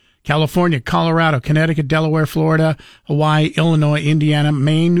 California, Colorado, Connecticut, Delaware, Florida, Hawaii, Illinois, Indiana,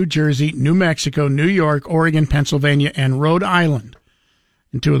 Maine, New Jersey, New Mexico, New York, Oregon, Pennsylvania, and Rhode Island.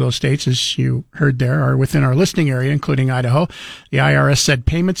 And two of those states, as you heard there, are within our listening area, including Idaho. The IRS said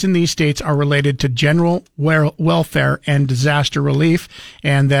payments in these states are related to general welfare and disaster relief,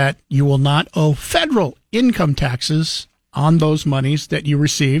 and that you will not owe federal income taxes on those monies that you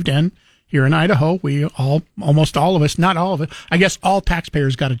received. And here in Idaho, almost all of us, not all of it, I guess all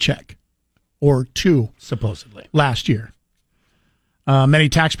taxpayers got a check or two, supposedly, last year. Many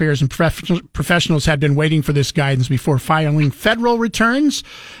taxpayers and professionals had been waiting for this guidance before filing federal returns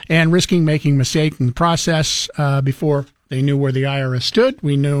and risking making mistakes in the process before they knew where the IRS stood.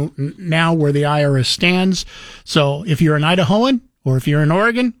 We know now where the IRS stands. So if you're an Idahoan or if you're in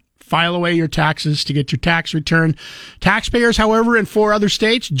Oregon, file away your taxes to get your tax return. Taxpayers, however, in 4 other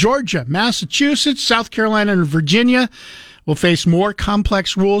states, Georgia, Massachusetts, South Carolina, and Virginia, will face more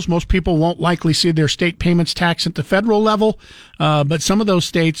complex rules. Most people won't likely see their state payments taxed at the federal level, but some of those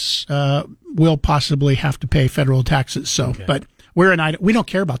states will possibly have to pay federal taxes. So, Okay. But we're in Idaho. We don't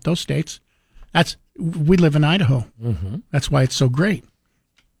care about those states. We live in Idaho. Mm-hmm. That's why it's so great.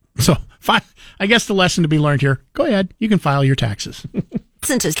 So, I guess the lesson to be learned here, go ahead. You can file your taxes.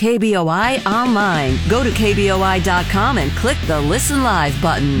 Listen to KBOI online. Go to KBOI.com and click the Listen Live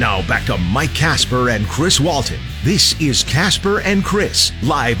button. Now back to Mike Casper and Chris Walton. This is Casper and Chris,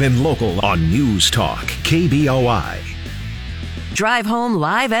 live and local on News Talk, KBOI. Drive home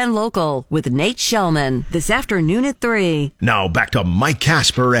live and local with Nate Shellman this afternoon at 3. Now back to Mike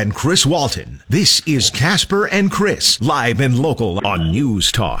Casper and Chris Walton. This is Casper and Chris, live and local on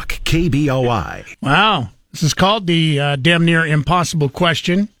News Talk, KBOI. Wow. This is called the damn near impossible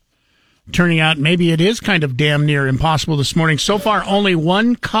question. Turning out maybe it is kind of damn near impossible this morning. So far, only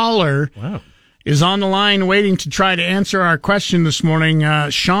one caller is on the line waiting to try to answer our question this morning.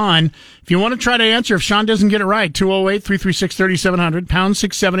 Sean, if you want to try to answer, if Sean doesn't get it right, 208-336-3700, pound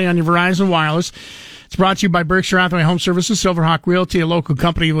 670 on your Verizon Wireless. It's brought to you by Berkshire Hathaway Home Services, Silverhawk Realty, a local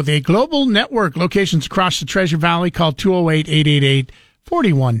company with a global network, locations across the Treasure Valley. Call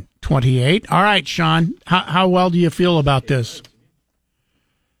 208-888-4128. All right, Sean, how well do you feel about this?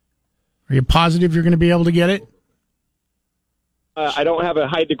 Are you positive you're going to be able to get it? I don't have a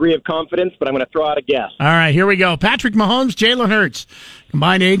high degree of confidence, but I'm going to throw out a guess. All right, here we go. Patrick Mahomes, Jalen Hurts,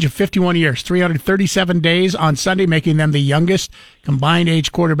 combined age of 51 years, 337 days on Sunday, making them the youngest combined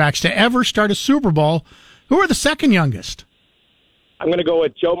age quarterbacks to ever start a Super Bowl. Who are the second youngest? I'm going to go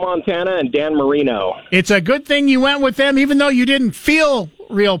with Joe Montana and Dan Marino. It's a good thing you went with them, even though you didn't feel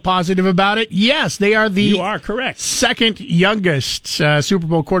real positive about it. Yes, they are the You are correct. second youngest Super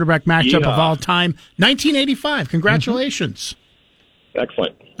Bowl quarterback matchup of all time, 1985. Congratulations.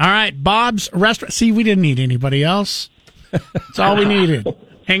 Excellent. All right, Bob's Restaurant. See, we didn't need anybody else. That's all we needed.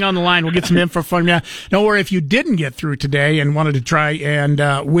 Hang on the line. We'll get some info from you. Don't worry, if you didn't get through today and wanted to try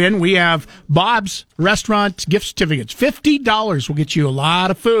and win, we have Bob's Restaurant gift certificates. $50 will get you a lot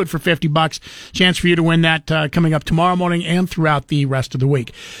of food for $50. Chance for you to win that coming up tomorrow morning and throughout the rest of the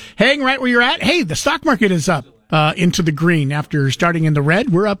week. Hang right where you're at. Hey, the stock market is up into the green after starting in the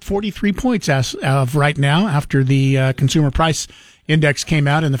red. We're up 43 points as of right now after the consumer price index came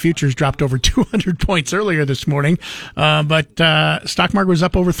out and the futures dropped over 200 points earlier this morning. But stock market was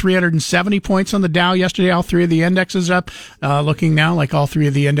up over 370 points on the Dow yesterday. All three of the indexes up. Looking now like all three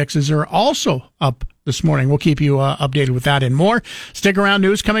of the indexes are also up this morning. We'll keep you updated with that and more. Stick around.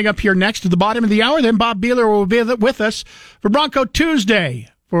 News coming up here next at the bottom of the hour. Then Bob Beeler will be with us for Bronco Tuesday.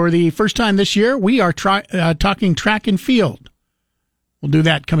 For the first time this year, we are talking track and field. We'll do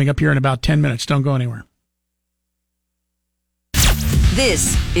that coming up here in about 10 minutes. Don't go anywhere.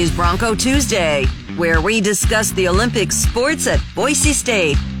 This is Bronco Tuesday, where we discuss the Olympic sports at Boise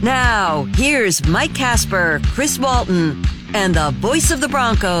State. Now, here's Mike Casper, Chris Walton, and the voice of the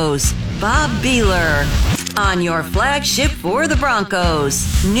Broncos, Bob Beeler, on your flagship for the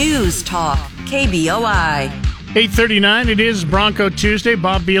Broncos, News Talk, KBOI. 8:39, it is Bronco Tuesday.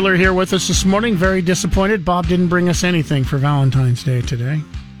 Bob Beeler here with us this morning. Very disappointed. Bob didn't bring us anything for Valentine's Day today.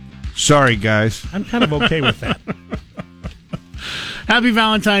 Sorry, guys. I'm kind of okay with that. Happy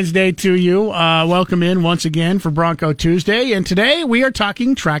Valentine's Day to you. Welcome in once again for Bronco Tuesday. And today we are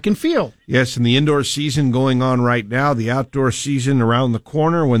talking track and field. Yes, and the indoor season going on right now, the outdoor season around the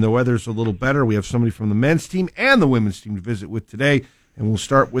corner when the weather's a little better. We have somebody from the men's team and the women's team to visit with today. And we'll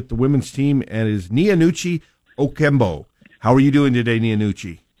start with the women's team, and it is Nianuchi Okembo. How are you doing today,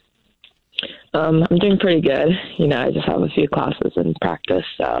 Nianuchi? I'm doing pretty good. I just have a few classes in practice,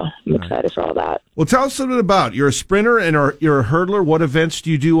 so I'm excited for all that. Well, tell us a little bit about, you're a sprinter and you're a hurdler. What events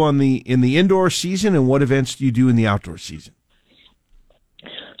do you do in the indoor season, and what events do you do in the outdoor season?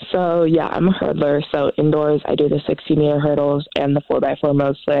 So, yeah, I'm a hurdler. So indoors, I do the 60-meter hurdles and the 4x4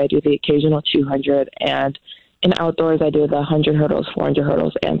 mostly. I do the occasional 200, and in outdoors, I do the 100 hurdles, 400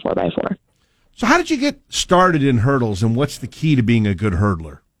 hurdles, and 4x4. So how did you get started in hurdles, and what's the key to being a good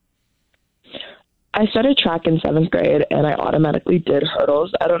hurdler? I started track in 7th grade, and I automatically did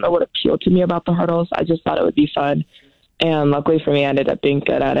hurdles. I don't know what appealed to me about the hurdles. I just thought it would be fun, and luckily for me, I ended up being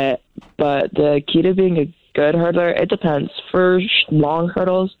good at it. But the key to being a good hurdler, it depends. For long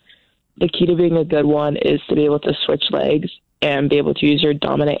hurdles, the key to being a good one is to be able to switch legs and be able to use your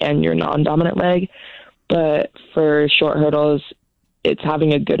dominant and your non-dominant leg. But for short hurdles, it's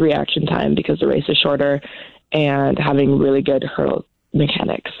having a good reaction time because the race is shorter and having really good hurdle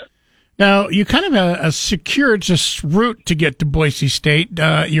mechanics. Now, you kind of have a circuitous route to get to Boise State.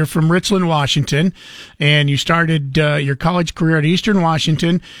 You're from Richland, Washington, and you started your college career at Eastern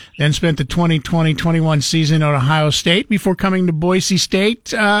Washington, then spent the 2020-21 season at Ohio State before coming to Boise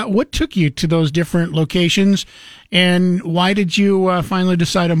State. What took you to those different locations, and why did you finally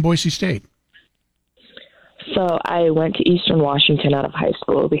decide on Boise State? So I went to Eastern Washington out of high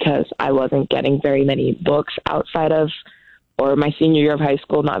school because I wasn't getting very many books outside of or my senior year of high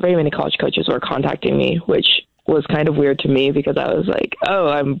school. Not very many college coaches were contacting me, which was kind of weird to me because I was like, oh,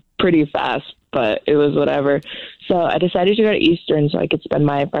 I'm pretty fast, but it was whatever. So I decided to go to Eastern so I could spend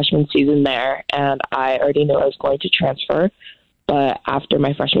my freshman season there, and I already knew I was going to transfer. But after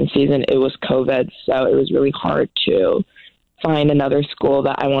my freshman season, it was COVID, so it was really hard to find another school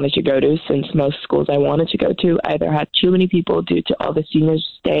that I wanted to go to, since most schools I wanted to go to either had too many people due to all the seniors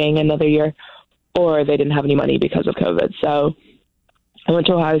staying another year, or they didn't have any money because of COVID. So I went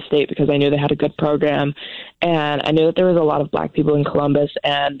to Ohio State because I knew they had a good program, and I knew that there was a lot of black people in Columbus,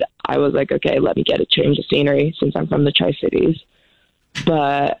 and I was like, okay, let me get a change of scenery since I'm from the Tri-Cities.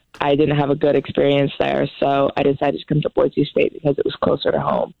 But I didn't have a good experience there, so I decided to come to Boise State because it was closer to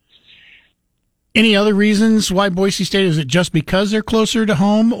home. Any other reasons why Boise State? Is it just because they're closer to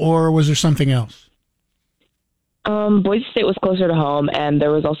home, or was there something else? Boise State was closer to home, and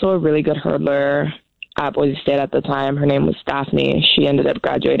there was also a really good hurdler at Boise State at the time. Her name was Daphne. She ended up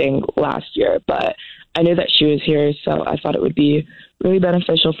graduating last year, but I knew that she was here, so I thought it would be really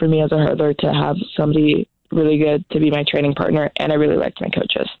beneficial for me as a hurdler to have somebody really good to be my training partner, and I really liked my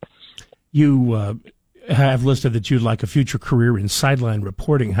coaches. You have listed that you'd like a future career in sideline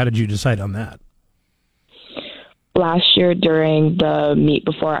reporting. How did you decide on that? Last year during the Meet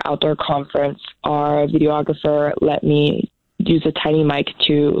Before Outdoor Conference, our videographer let me use a tiny mic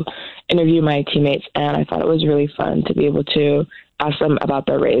to interview my teammates, and I thought it was really fun to be able to ask them about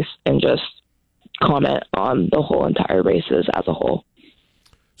their race and just comment on the whole entire races as a whole.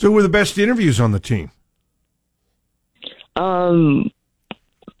 So who were the best interviews on the team?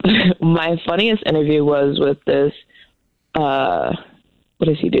 My funniest interview was with this, what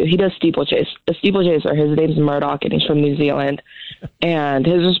does he do? He does steeplechase. A steeplechaser. His name's Murdoch, and he's from New Zealand. And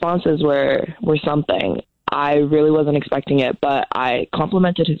his responses were something. I really wasn't expecting it, but I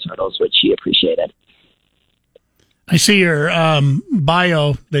complimented his hurdles, which he appreciated. I see your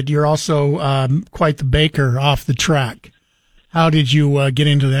bio that you're also quite the baker off the track. How did you get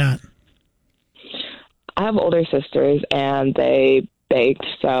into that? I have older sisters, and they baked,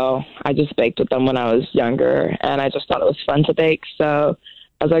 so I just baked with them when I was younger, and I just thought it was fun to bake. So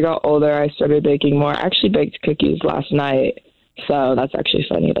as I got older, I started baking more. I actually baked cookies last night, so that's actually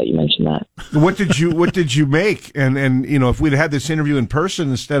funny that you mentioned that. What did you make? And you know, if we'd had this interview in person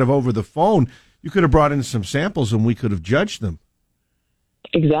instead of over the phone, you could have brought in some samples and we could have judged them.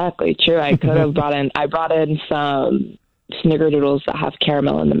 Exactly, true. I could have brought in some snickerdoodles that have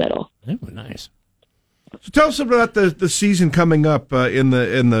caramel in the middle. They were nice. So tell us about the season coming up in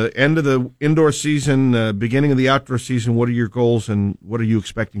the end of the indoor season, beginning of the outdoor season. What are your goals and what are you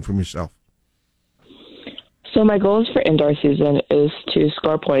expecting from yourself? So my goals for indoor season is to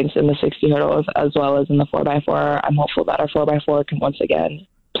score points in the 60 hurdles as well as in the 4x4. I'm hopeful that our 4x4 can once again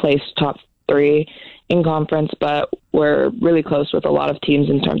place top 3 in conference, but we're really close with a lot of teams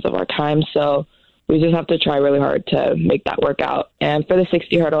in terms of our time. So we just have to try really hard to make that work out. And for the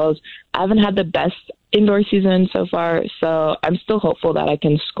 60 hurdles, I haven't had the best indoor season so far, so I'm still hopeful that I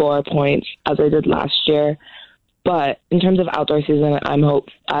can score points as I did last year. But in terms of outdoor season, I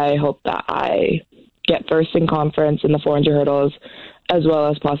hope that I get first in conference in the 400 hurdles, as well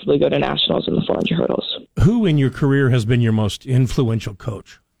as possibly go to nationals in the 400 hurdles. Who in your career has been your most influential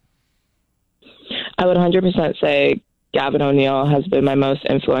coach? I would 100% say Gavin O'Neill has been my most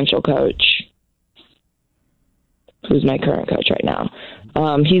influential coach, who's my current coach right now.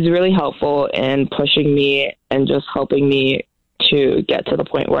 He's really helpful in pushing me and just helping me to get to the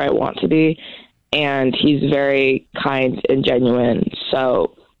point where I want to be. And he's very kind and genuine.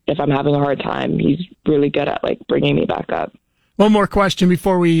 So if I'm having a hard time, he's really good at bringing me back up. One more question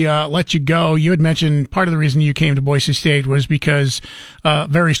before we let you go. You had mentioned part of the reason you came to Boise State was because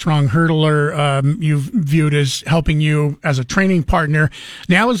very strong hurdler you've viewed as helping you as a training partner.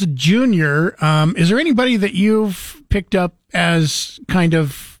 Now as a junior, is there anybody that you've picked up as kind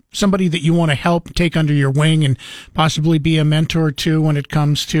of somebody that you want to help take under your wing and possibly be a mentor to when it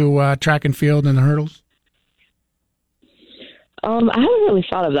comes to track and field and the hurdles? I haven't really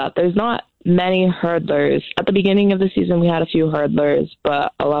thought of that. There's not many hurdlers. At the beginning of the season, we had a few hurdlers,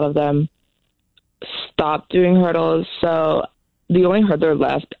 but a lot of them stopped doing hurdles. So the only hurdler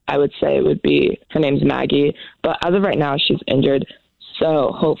left, I would say, would be, her name's Maggie. But as of right now, she's injured.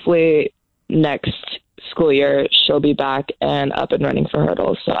 So hopefully next school year she'll be back and up and running for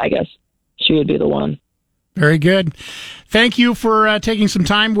hurdles. So I guess she would be the one. Very good. Thank you for taking some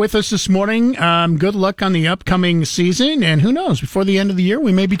time with us this morning. Good luck on the upcoming season. And who knows, before the end of the year,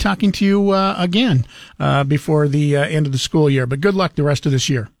 we may be talking to you again before the end of the school year. But good luck the rest of this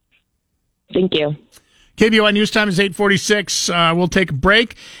year. Thank you. KBOI News Time is 8:46. We'll take a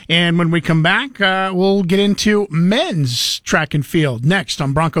break. And when we come back, we'll get into men's track and field next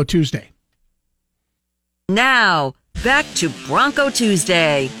on Bronco Tuesday. Now, back to Bronco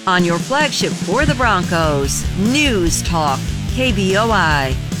Tuesday on your flagship for the Broncos, News Talk,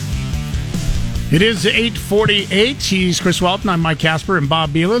 KBOI. It is 8:48. He's Chris Walton. I'm Mike Casper, and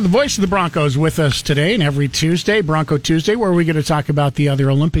Bob Beeler, the voice of the Broncos, with us today and every Tuesday, Bronco Tuesday, where we're going to talk about the other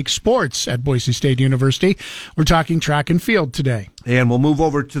Olympic sports at Boise State University. We're talking track and field today. And we'll move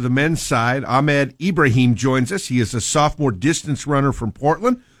over to the men's side. Ahmed Ibrahim joins us. He is a sophomore distance runner from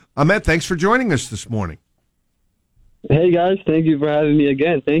Portland. Ahmed, thanks for joining us this morning. Hey, guys. Thank you for having me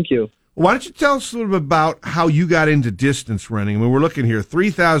again. Thank you. Why don't you tell us a little bit about how you got into distance running? I mean, we're looking here,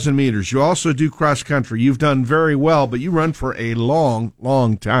 3,000 meters. You also do cross country. You've done very well, but you run for a long,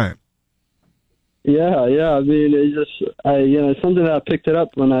 long time. Yeah. I mean, it's just, something that I picked it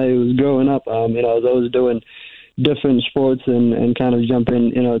up when I was growing up. I was always doing different sports and kind of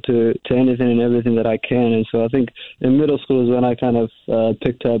jumping, to anything and everything that I can. And so I think in middle school is when I kind of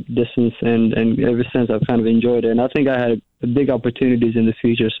picked up distance, and ever since I've kind of enjoyed it. And I think I had big opportunities in the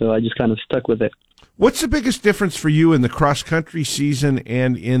future, so I just kind of stuck with it. What's the biggest difference for you in the cross-country season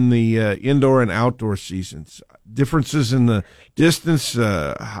and in the indoor and outdoor seasons? Differences in the distance,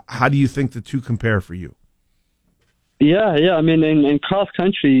 how do you think the two compare for you? Yeah. I mean, in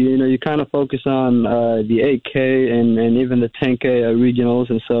cross-country, you kind of focus on the 8K and even the 10K regionals,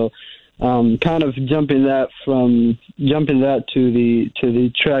 and so kind of jumping that to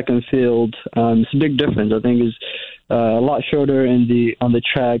the track and field, it's a big difference. I think is a lot shorter on the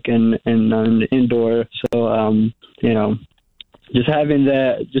track and on the indoor. So just having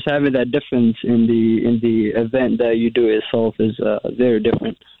that difference in the event that you do itself is very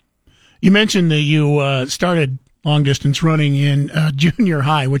different. You mentioned that you started long distance running in junior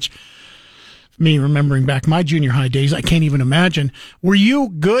high, which, me remembering back my junior high days, I can't even imagine. Were you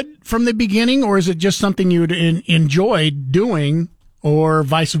good from the beginning, or is it just something you'd enjoyed doing, or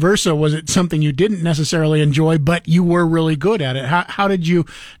vice versa? Was it something you didn't necessarily enjoy, but you were really good at it? How did you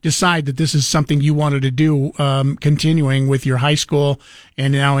decide that this is something you wanted to do, continuing with your high school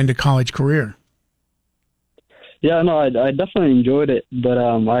and now into college career? Yeah, no, I definitely enjoyed it, but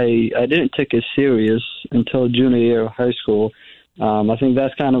I didn't take it serious until junior year of high school. I think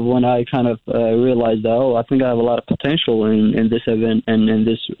that's kind of when I kind of realized that, I think I have a lot of potential in this event and in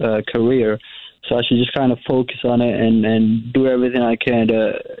this career. So I should just kind of focus on it and do everything I can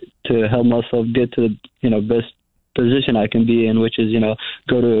to help myself get to the best position I can be in, which is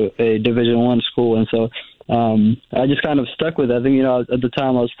go to a Division I school. And so I just kind of stuck with it. I think at the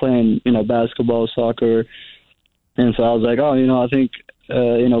time I was playing basketball, soccer, and so I was like, I think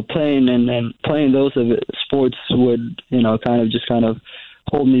playing those sports would kind of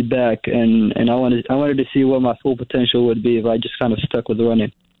hold me back, and I wanted to see what my full potential would be if I just kind of stuck with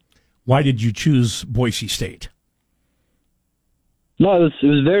running. Why did you choose Boise State? No, it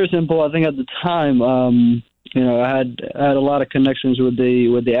was very simple. I think at the time, I had a lot of connections with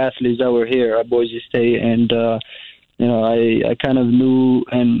the athletes that were here at Boise State, and I kind of knew,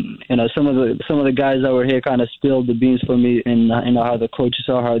 and some of the guys that were here kind of spilled the beans for me, and how the coaches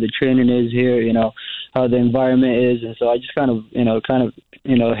are, how the training is here, how the environment is, and so I just kind of hearing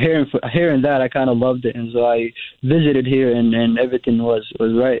that, I kind of loved it, and so I visited here, and everything was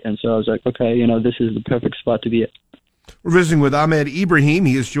right, and so I was like, okay, this is the perfect spot to be at. We're visiting with Ahmed Ibrahim.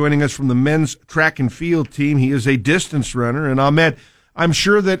 He is joining us from the men's track and field team. He is a distance runner, and Ahmed, I'm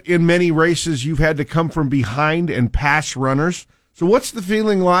sure that in many races you've had to come from behind and pass runners. So what's the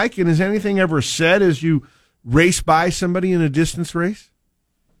feeling like, and is anything ever said as you race by somebody in a distance race?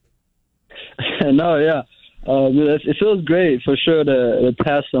 No, yeah. It feels great for sure to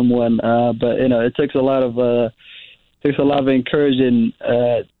pass someone, but it takes a lot of encouraging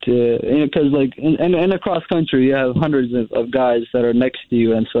because like in a cross country you have hundreds of guys that are next to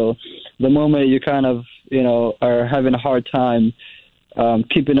you, and so the moment you kind of are having a hard time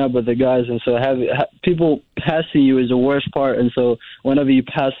keeping up with the guys, and so people passing you is the worst part, and so whenever you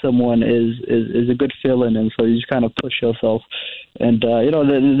pass someone is a good feeling, and so you just kind of push yourself, and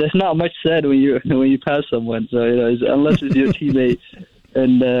there's not much said when you pass someone, so unless it's your teammate,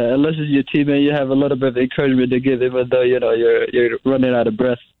 and unless it's your teammate, you have a little bit of encouragement to give, even though you're running out of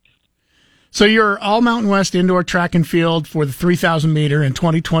breath. So you're all Mountain West indoor track and field for the 3,000 meter in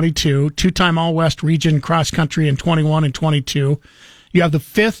 2022, two-time all West region cross country in 21 and 22. You have the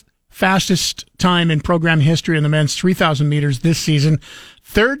 5th fastest time in program history in the men's 3,000 meters this season,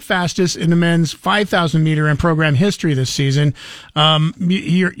 3rd fastest in the men's 5,000 meter in program history this season.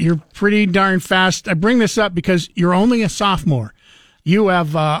 You're pretty darn fast. I bring this up because you're only a sophomore. You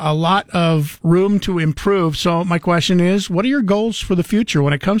have a lot of room to improve. So my question is, what are your goals for the future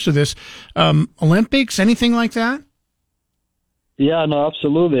when it comes to this? Olympics, anything like that? Yeah, no,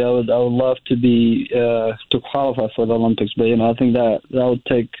 absolutely. I would love to be to qualify for the Olympics, but I think that would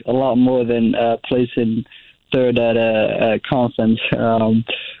take a lot more than placing 3rd at a conference.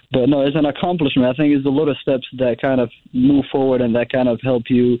 But no, it's an accomplishment. I think it's the little steps that kind of move forward and that kind of help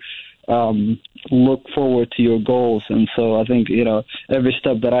you look forward to your goals. And so I think, every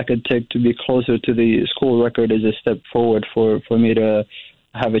step that I could take to be closer to the school record is a step forward for me to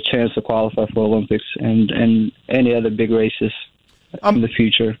have a chance to qualify for Olympics and any other big races in the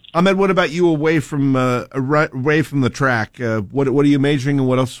future. Ahmed, what about you away from the track? What are you majoring in?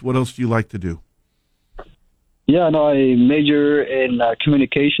 What else do you like to do? Yeah, no, I major in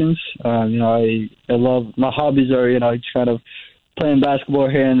communications. I love, my hobbies are, it's kind of playing basketball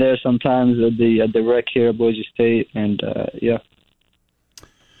here and there sometimes at the rec here at Boise State, and yeah.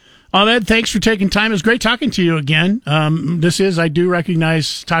 Ahmed, thanks for taking time. It was great talking to you again. I do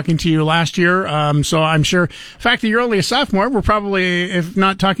recognize talking to you last year, so I'm sure the fact that you're only a sophomore, we're probably, if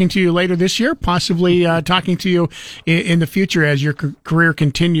not talking to you later this year, possibly talking to you in the future as your career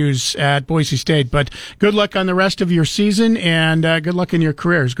continues at Boise State. But good luck on the rest of your season, and good luck in your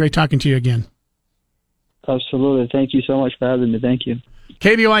career. It's great talking to you again. Absolutely. Thank you so much for having me. Thank you.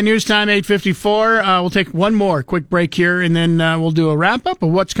 KBOI News Time, 8:54. We'll take one more quick break here, and then we'll do a wrap-up of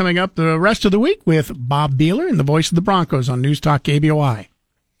what's coming up the rest of the week with Bob Beeler and the voice of the Broncos on News Talk KBOI.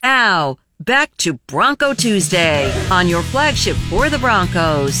 Now, back to Bronco Tuesday on your flagship for the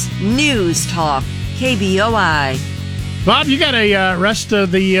Broncos, News Talk KBOI. Bob, you got a rest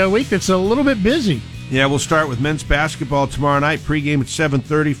of the week that's a little bit busy. Yeah, we'll start with men's basketball tomorrow night. Pregame at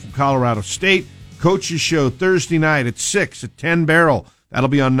 7:30 from Colorado State. Coaches show Thursday night at 6 at 10 Barrel. That'll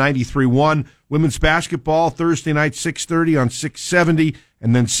be on 93.1. Women's basketball Thursday night, 6:30 on 670.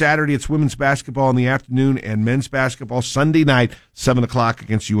 And then Saturday, it's women's basketball in the afternoon and men's basketball Sunday night, 7 o'clock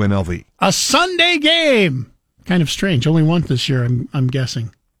against UNLV. A Sunday game. Kind of strange. Only one this year, I'm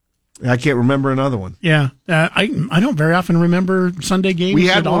guessing. I can't remember another one. Yeah. I don't very often remember Sunday games. We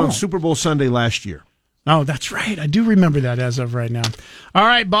had at one all on Super Bowl Sunday last year. Oh, that's right. I do remember that as of right now. All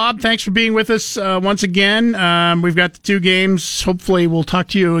right, Bob, thanks for being with us once again. We've got the 2 games. Hopefully we'll talk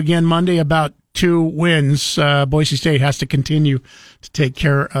to you again Monday about 2 wins. Boise State has to continue to take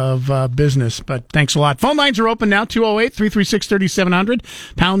care of business. But thanks a lot. Phone lines are open now, 208-336-3700,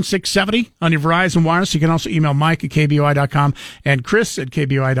 pound 670 on your Verizon Wireless. You can also email Mike at KBOI.com and Chris at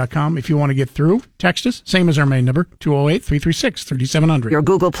KBOI.com if you want to get through. Text us, same as our main number, 208-336-3700. Your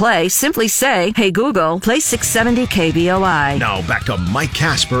Google Play, simply say, hey Google, play 670 KBOI. Now back to Mike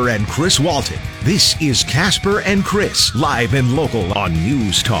Casper and Chris Walton. This is Casper and Chris, live and local on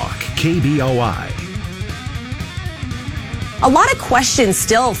News Talk KBOI. A lot of questions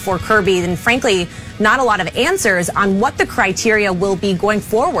still for Kirby, and frankly, not a lot of answers on what the criteria will be going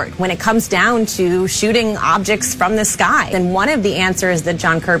forward when it comes down to shooting objects from the sky. And one of the answers that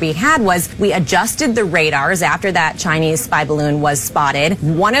John Kirby had was we adjusted the radars after that Chinese spy balloon was spotted.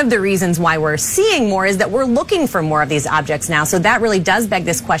 One of the reasons why we're seeing more is that we're looking for more of these objects now. So that really does beg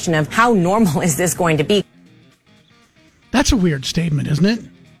this question of how normal is this going to be? That's a weird statement, isn't it?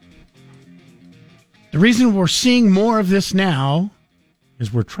 The reason we're seeing more of this now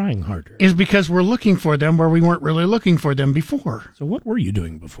is we're trying harder. Is because we're looking for them where we weren't really looking for them before. So what were you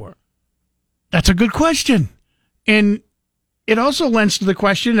doing before? That's a good question. And it also lends to the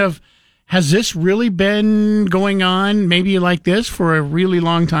question of, has this really been going on maybe like this for a really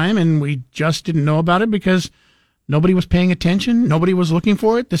long time and we just didn't know about it because nobody was paying attention? Nobody was looking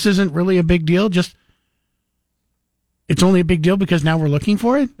for it? This isn't really a big deal. Just, it's only a big deal because now we're looking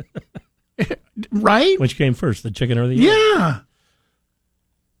for it? Right? Which came first, the chicken or the egg? Yeah.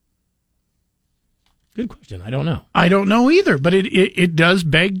 Good question. I don't know. I don't know either, but it does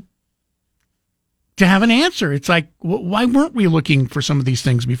beg to have an answer. It's like, why weren't we looking for some of these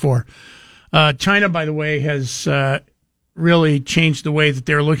things before? China, by the way, has really changed the way that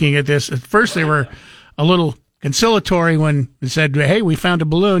they're looking at this. At first, they were a little conciliatory when they said, hey, we found a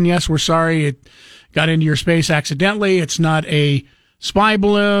balloon. Yes, we're sorry. It got into your space accidentally. It's not a spy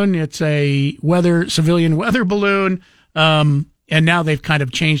balloon. It's a civilian weather balloon. And now they've kind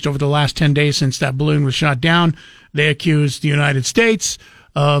of changed over the last 10 days since that balloon was shot down. They accused the United States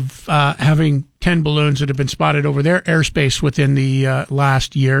of having 10 balloons that have been spotted over their airspace within the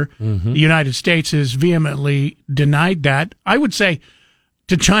last year. The United States has vehemently denied that. I would say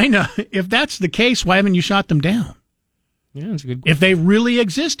to China, if that's the case, why haven't you shot them down? Yeah, that's a good question. If they really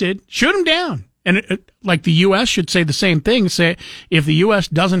existed, shoot them down. And like the U.S. should say the same thing. Say if the U.S.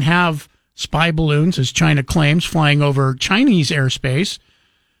 doesn't have spy balloons, as China claims, flying over Chinese airspace,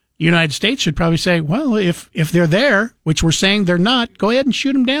 the United States should probably say, well, if they're there, which we're saying they're not, go ahead and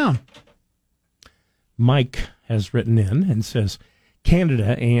shoot them down. Mike has written in and says,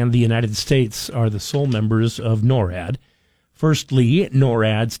 Canada and the United States are the sole members of NORAD. Firstly,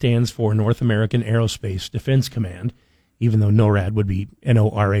 NORAD stands for North American Aerospace Defense Command, even though NORAD would be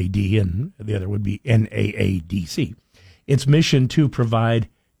NORAD and the other would be NAADC. Its mission to provide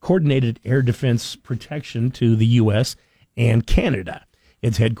coordinated air defense protection to the U.S. and Canada.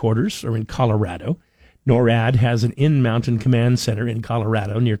 Its headquarters are in Colorado. NORAD has an in-mountain command center in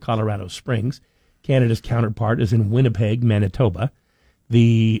Colorado near Colorado Springs. Canada's counterpart is in Winnipeg, Manitoba.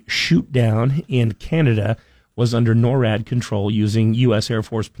 The shoot-down in Canada was under NORAD control using U.S. Air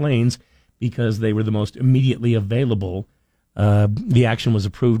Force planes because they were the most immediately available. The action was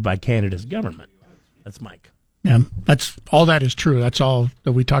approved by Canada's government. That's Mike. Yeah, that's all that is true. That's all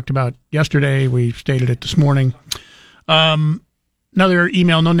that we talked about yesterday. We stated it this morning. Another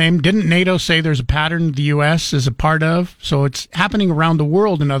email, no name. Didn't NATO say there's a pattern the U.S. is a part of? So it's happening around the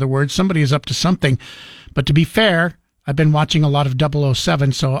world, in other words. Somebody is up to something. But to be fair, I've been watching a lot of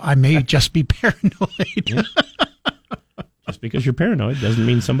 007, so I may just be paranoid. Yeah. Just because you're paranoid doesn't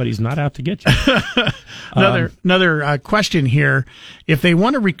mean somebody's not out to get you. Another question here. If they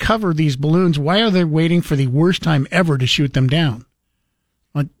want to recover these balloons, why are they waiting for the worst time ever to shoot them down?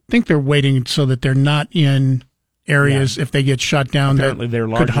 I think they're waiting so that they're not in areas, if they get shot down, apparently that they're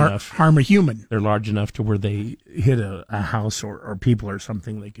large could enough, harm a human. They're large enough to where they hit a house or people or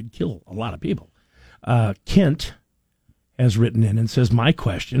something, they could kill a lot of people. Kent has written in and says, my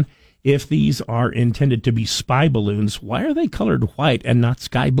question, if these are intended to be spy balloons, why are they colored white and not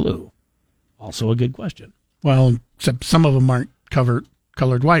sky blue? Also a good question. Well, except some of them aren't colored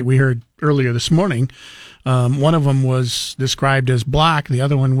white. We heard earlier this morning, one of them was described as black. The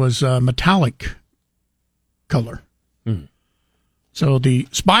other one was metallic color. So the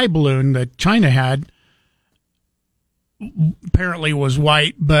spy balloon that China had apparently was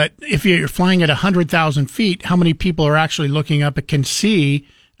white, but if you're flying at 100,000 feet, how many people are actually looking up and can see?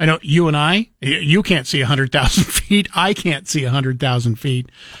 I know you and you can't see 100,000 feet. I can't see 100,000 feet.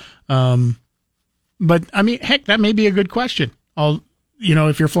 But I mean, heck, that may be a good question.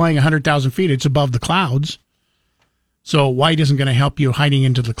 If you're flying 100,000 feet, it's above the clouds. So white isn't going to help you hiding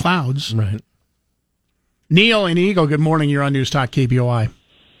into the clouds. Right. Neil and Eagle, good morning. You're on News Talk KBOI.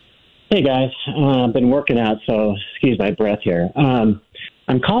 Hey, guys. I've been working out, so excuse my breath here.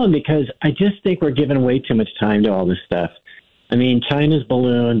 I'm calling because I just think we're giving way too much time to all this stuff. I mean, China's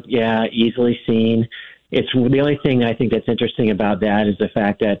balloon, easily seen. It's the only thing I think that's interesting about that is the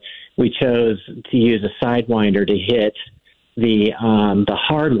fact that we chose to use a Sidewinder to hit the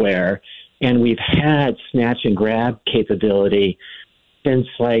hardware, and we've had snatch and grab capability since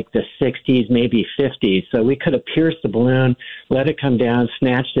like the 60s, maybe 50s. So we could have pierced the balloon, let it come down,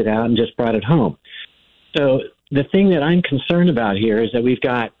 snatched it out, and just brought it home. So the thing that I'm concerned about here is that we've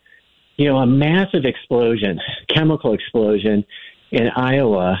got, a massive explosion, chemical explosion in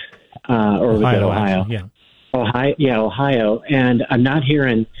Iowa, or was it Ohio? Ohio. And I'm not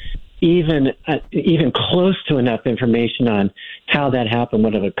hearing even close to enough information on how that happened,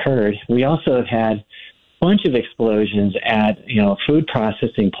 would have occurred. We also have had bunch of explosions at food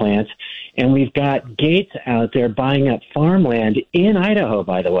processing plants, and we've got Gates out there buying up farmland in Idaho,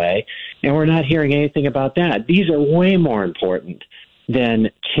 by the way, and we're not hearing anything about that. These are way more important than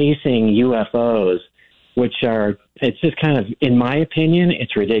chasing UFOs, which are, it's just kind of, in my opinion,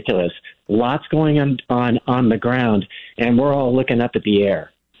 it's ridiculous. Lots going on the ground, and we're all looking up at the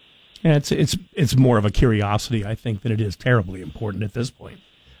air. Yeah, it's more of a curiosity, I think, than it is terribly important at this point,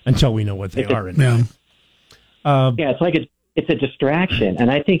 until we know what they are. It's like it's a distraction,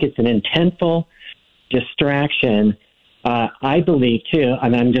 and I think it's an intentful distraction. I believe, too,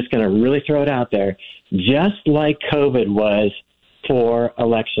 and I'm just going to really throw it out there, just like COVID was for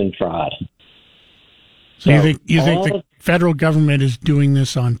election fraud. So you think the federal government is doing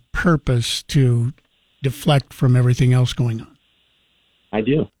this on purpose to deflect from everything else going on? I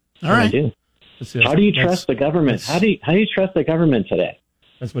do. All right. I do. How do you trust the government? How do you trust the government today?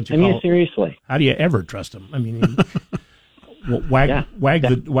 That's what you call. Seriously. How do you ever trust them? I mean, wag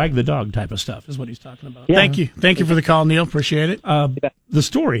the dog type of stuff is what he's talking about. Yeah. Thank you for the call, Neil. Appreciate it. The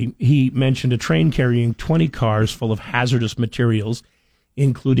story, he mentioned a train carrying 20 cars full of hazardous materials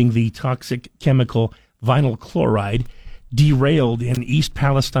including the toxic chemical vinyl chloride, derailed in East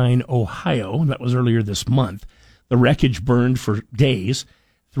Palestine, Ohio. That was earlier this month. The wreckage burned for days,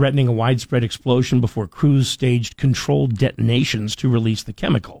 threatening a widespread explosion before crews staged controlled detonations to release the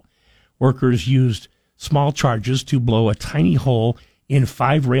chemical. Workers used small charges to blow a tiny hole in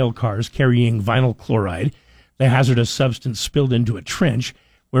 5 rail cars carrying vinyl chloride. The hazardous substance spilled into a trench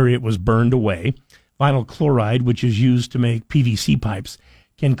where it was burned away. Vinyl chloride, which is used to make PVC pipes,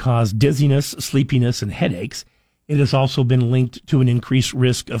 can cause dizziness, sleepiness, and headaches. It has also been linked to an increased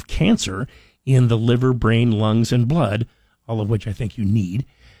risk of cancer in the liver, brain, lungs, and blood, all of which I think you need.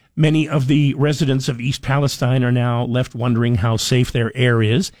 Many of the residents of East Palestine are now left wondering how safe their air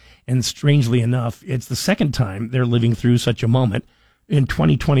is, and strangely enough, it's the second time they're living through such a moment. In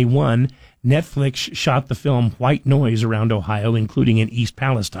 2021, Netflix shot the film White Noise around Ohio, including in East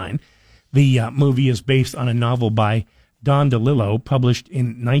Palestine. The movie is based on a novel by Don DeLillo, published in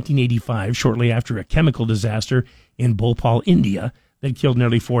 1985, shortly after a chemical disaster in Bhopal, India, that killed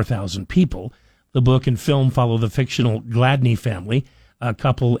nearly 4,000 people. The book and film follow the fictional Gladney family, a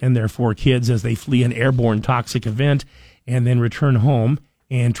couple and their 4 kids, as they flee an airborne toxic event and then return home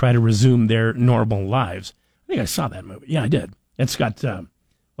and try to resume their normal lives. I think I saw that movie. Yeah, I did. It's got,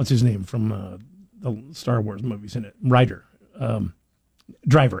 what's his name from the Star Wars movies in it? Adam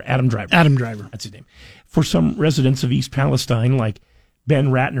Driver. Adam Driver. That's his name. For some residents of East Palestine, like Ben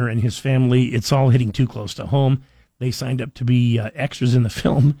Ratner and his family, it's all hitting too close to home. They signed up to be extras in the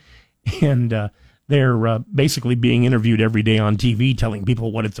film, and they're basically being interviewed every day on TV, telling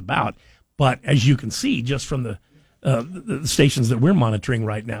people what it's about. But as you can see, just from the stations that we're monitoring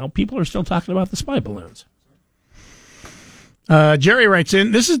right now, people are still talking about the spy balloons. Jerry writes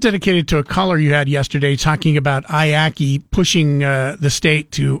in, this is dedicated to a caller you had yesterday talking about IACI pushing the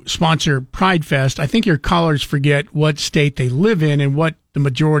state to sponsor Pride Fest. I think your callers forget what state they live in and what the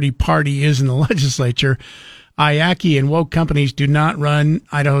majority party is in the legislature. IACI and woke companies do not run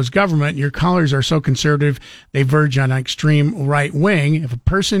Idaho's government. Your callers are so conservative, they verge on extreme right wing. If a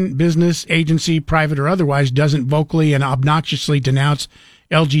person, business, agency, private or otherwise, doesn't vocally and obnoxiously denounce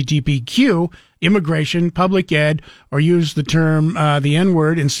LGBTQ, immigration, public ed, or use the term the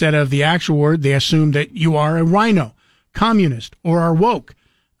N-word instead of the actual word, they assume that you are a rhino, communist, or are woke.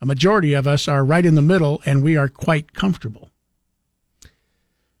 A majority of us are right in the middle, and we are quite comfortable.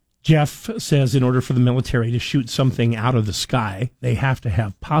 Jeff says in order for the military to shoot something out of the sky, they have to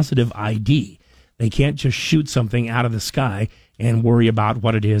have positive ID. They can't just shoot something out of the sky and worry about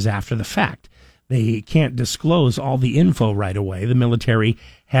what it is after the fact. They can't disclose all the info right away. The military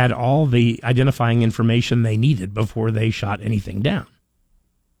had all the identifying information they needed before they shot anything down.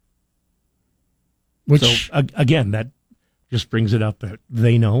 So, again, that just brings it up that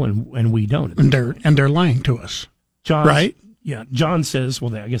they know and we don't. And they're lying to us, right? Yeah, John says,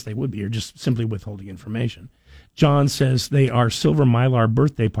 well, I guess they would be, or just simply withholding information. John says they are silver Mylar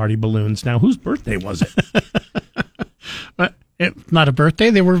birthday party balloons. Now, whose birthday was it? Not a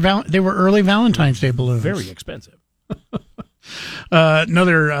birthday. They were early Valentine's Day balloons. Very expensive.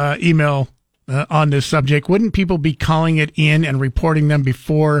 Another email on this subject. Wouldn't people be calling it in and reporting them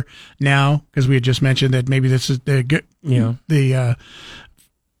before now? Because we had just mentioned that maybe this is the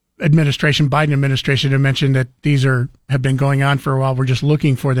Biden administration had mentioned that these have been going on for a while. We're just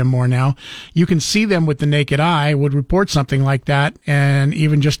looking for them more now. You can see them with the naked eye, would report something like that, and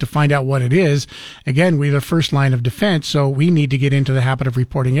even just to find out what it is. Again, we're the first line of defense, so we need to get into the habit of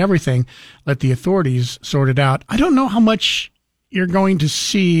reporting everything. Let the authorities sort it out. I don't know how much you're going to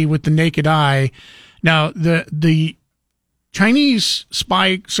see with the naked eye. Now, the Chinese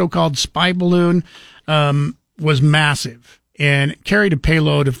so-called spy balloon, was massive and carried a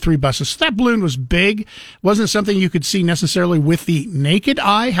payload of 3 buses. So that balloon was big. It wasn't something you could see necessarily with the naked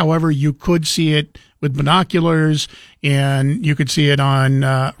eye. However, you could see it with binoculars and you could see it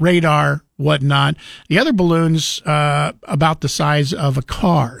on radar, whatnot. The other balloons, about the size of a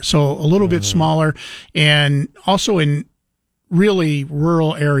car. So a little bit smaller, and also in really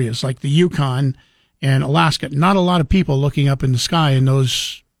rural areas like the Yukon and Alaska. Not a lot of people looking up in the sky in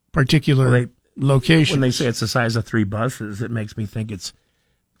those particular locations. When they say it's the size of 3 buses, it makes me think it's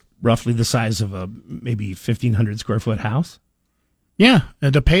roughly the size of a maybe 1,500 square foot house. Yeah,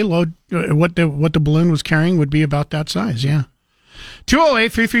 the payload, what the balloon was carrying would be about that size. Yeah.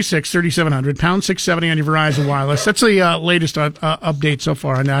 208-336-3700, pound 670 on your Verizon Wireless. That's the latest update so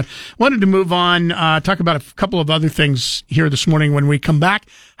far on that. Wanted to move on, talk about a couple of other things here this morning when we come back.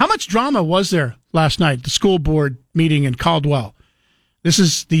 How much drama was there last night, the school board meeting in Caldwell? This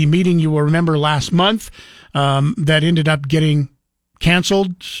is the meeting you will remember last month that ended up getting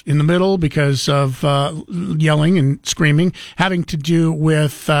canceled in the middle because of yelling and screaming, having to do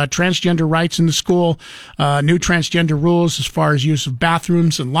with transgender rights in the school, new transgender rules as far as use of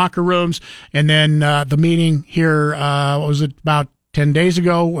bathrooms and locker rooms. And then the meeting here, what was it, about 10 days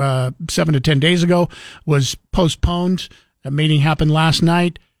ago, 7 to 10 days ago, was postponed. That meeting happened last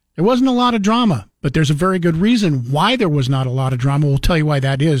night. There wasn't a lot of drama, but there's a very good reason why there was not a lot of drama. We'll tell you why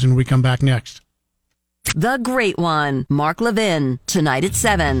that is when we come back next. The Great One, Mark Levin, tonight at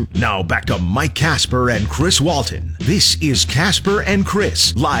 7. Now back to Mike Casper and Chris Walton. This is Casper and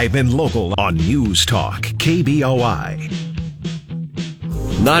Chris, live and local on News Talk, KBOI.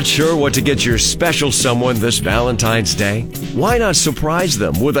 Not sure what to get your special someone this Valentine's Day? Why not surprise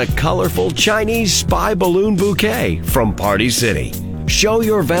them with a colorful Chinese spy balloon bouquet from Party City? Show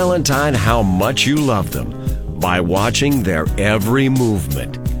your Valentine how much you love them by watching their every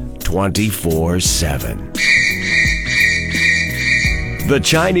movement 24/7. The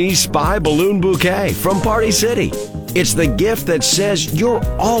Chinese Spy Balloon Bouquet from Party City. It's the gift that says you're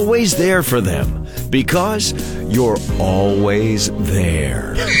always there for them because you're always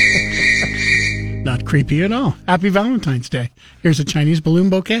there. Not creepy at all. Happy Valentine's Day. Here's a Chinese balloon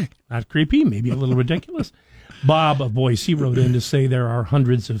bouquet. Not creepy, maybe a little ridiculous. Bob of Boise wrote in to say there are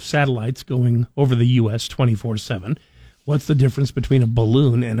hundreds of satellites going over the U.S. 24/7. What's the difference between a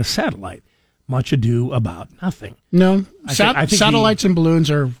balloon and a satellite? Much ado about nothing. No, I think satellites and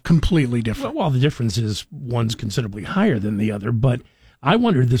balloons are completely different. Well, the difference is one's considerably higher than the other, but I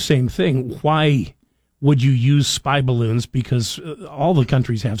wondered the same thing. Why would you use spy balloons? Because all the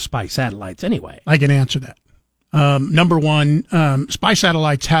countries have spy satellites anyway. I can answer that. Number one, spy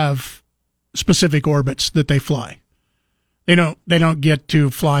satellites have specific orbits that they fly. They don't get to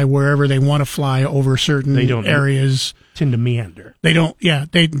fly wherever they want to fly over certain areas. Tend to meander. They don't. Yeah,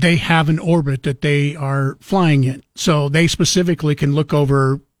 they have an orbit that they are flying in, so they specifically can look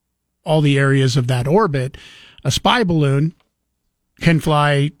over all the areas of that orbit. A spy balloon can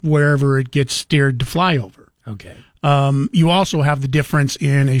fly wherever it gets steered to fly over. Okay. You also have the difference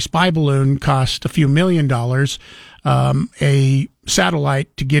in a spy balloon costs a few $1 million. A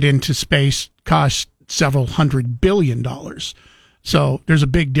satellite to get into space costs several $100 billion. So there's a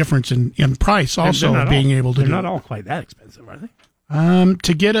big difference in price also of being able to do it. They're not all quite that expensive, are they?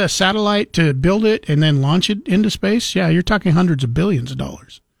 To get a satellite to build it and then launch it into space, yeah, you're talking hundreds of billions of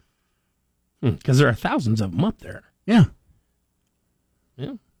dollars. Because there are thousands of them up there. Yeah.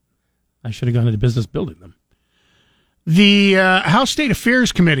 Yeah. I should have gone into business building them. The House State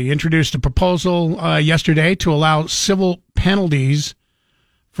Affairs Committee introduced a proposal yesterday to allow civil penalties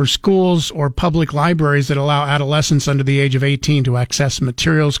for schools or public libraries that allow adolescents under the age of 18 to access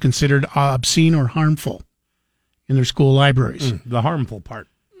materials considered obscene or harmful in their school libraries. The harmful part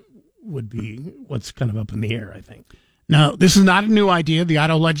would be what's kind of up in the air, I think. Now, this is not a new idea. The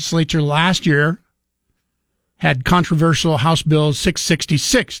Idaho legislature last year had controversial House Bill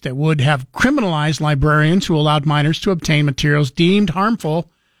 666 that would have criminalized librarians who allowed minors to obtain materials deemed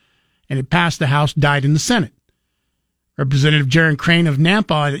harmful, and it passed the House, died in the Senate. Representative Jaron Crane of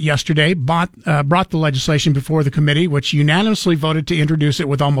Nampa yesterday brought the legislation before the committee, which unanimously voted to introduce it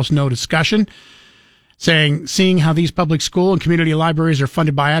with almost no discussion, saying, seeing how these public school and community libraries are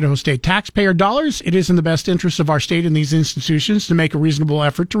funded by Idaho State taxpayer dollars, it is in the best interest of our state and these institutions to make a reasonable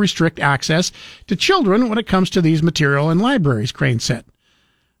effort to restrict access to children when it comes to these material in libraries, Crane said.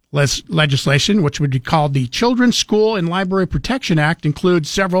 Legislation, which would be called the Children's School and Library Protection Act, includes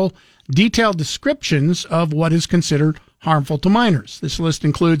several detailed descriptions of what is considered harmful to minors. This list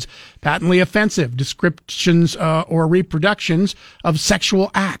includes patently offensive descriptions or reproductions of sexual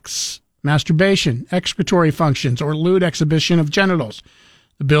acts, masturbation, excretory functions, or lewd exhibition of genitals.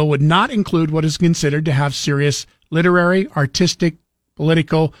 The bill would not include what is considered to have serious literary, artistic,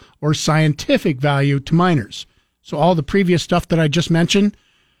 political, or scientific value to minors. So all the previous stuff that I just mentioned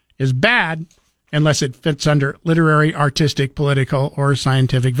is bad unless it fits under literary, artistic, political, or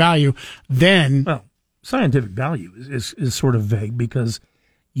scientific value. Then, well, scientific value is sort of vague because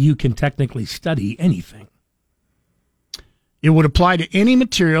you can technically study anything. It would apply to any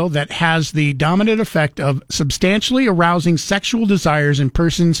material that has the dominant effect of substantially arousing sexual desires in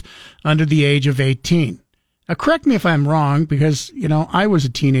persons under the age of 18. Now, correct me if I'm wrong, because, I was a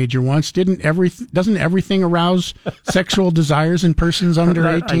teenager once. Doesn't everything arouse sexual desires in persons under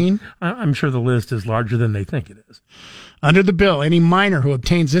 18? I'm sure the list is larger than they think it is. Under the bill, any minor who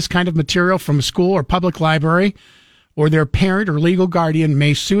obtains this kind of material from a school or public library or their parent or legal guardian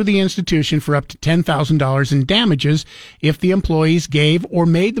may sue the institution for up to $10,000 in damages if the employees gave or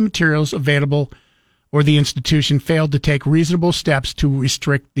made the materials available or the institution failed to take reasonable steps to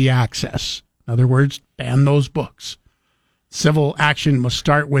restrict the access. In other words, ban those books. civil action must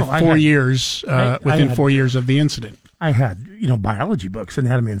start with 4 years, within 4 years of the incident. I had, biology books,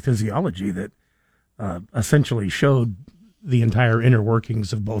 anatomy and physiology, that essentially showed the entire inner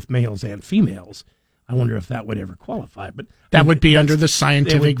workings of both males and females. I wonder if that would ever qualify. But that would be under the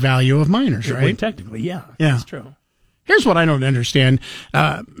scientific value of minors, right? Technically, yeah. That's true. Here's what I don't understand.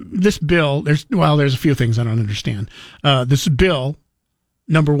 This bill, there's a few things I don't understand. This bill,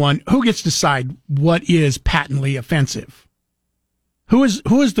 number one, who gets to decide what is patently offensive? Who is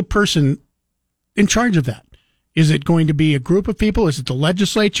the person in charge of that? Is it going to be a group of people? Is it the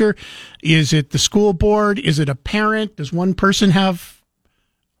legislature? Is it the school board? Is it a parent? Does one person have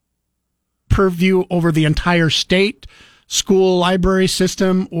purview over the entire state, school, library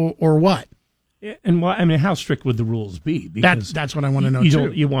system, or what? And how strict would the rules be? Because that's what I want to know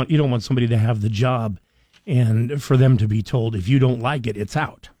too. You don't want somebody to have the job and for them to be told, if you don't like it, it's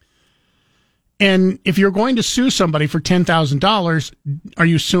out. And if you're going to sue somebody for $10,000, are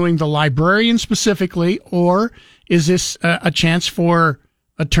you suing the librarian specifically, or is this a chance for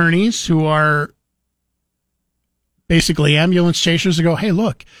attorneys who are basically ambulance chasers to go, hey,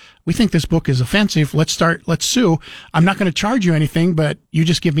 look, we think this book is offensive. Let's sue. I'm not going to charge you anything, but you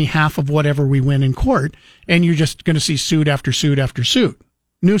just give me half of whatever we win in court, and you're just going to see suit after suit after suit.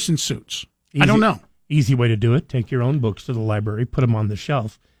 Nuisance suits. I don't know. Easy way to do it. Take your own books to the library, put them on the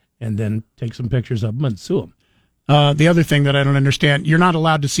shelf, and then take some pictures of them and sue them. The other thing that I don't understand, you're not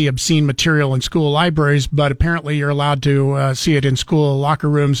allowed to see obscene material in school libraries, but apparently you're allowed to see it in school locker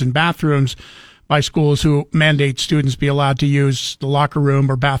rooms and bathrooms by schools who mandate students be allowed to use the locker room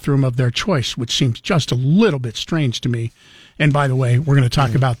or bathroom of their choice, which seems just a little bit strange to me. And by the way, we're going to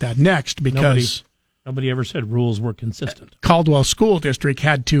talk about that next because nobody ever said rules were consistent. Caldwell School District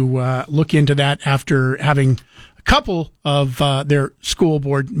had to look into that after having a couple of their school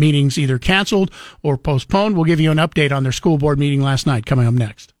board meetings either canceled or postponed. We'll give you an update on their school board meeting last night coming up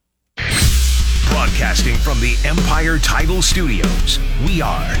next. Broadcasting from the Empire Title Studios, we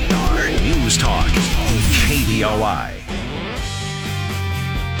are News Talk, KBOI.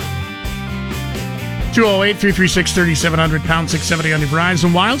 208-336-3700, pound 670 on your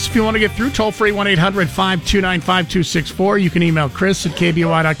Verizon Wireless. If you want to get through, toll free 1-800-529-5264. You can email Chris at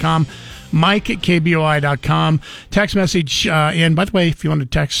KBOI.com, Mike at KBOI.com. Text message in. By the way, if you want to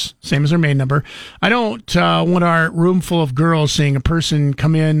text, same as our main number. I don't want our room full of girls seeing a person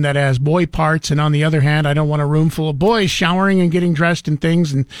come in that has boy parts, and on the other hand, I don't want a room full of boys showering and getting dressed and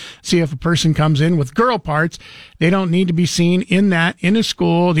things and see if a person comes in with girl parts. They don't need to be seen in a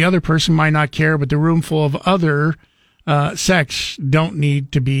school. The other person might not care, but the room full of other sex don't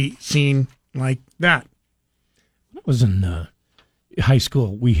need to be seen like that. That was in high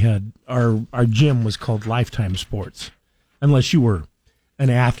school. We had our gym was called Lifetime Sports, unless you were an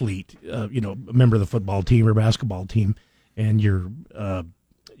athlete, a member of the football team or basketball team, and your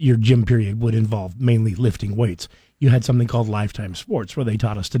gym period would involve mainly lifting weights. You had something called Lifetime Sports where they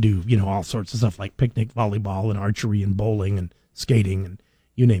taught us to do all sorts of stuff like picnic volleyball and archery and bowling and skating and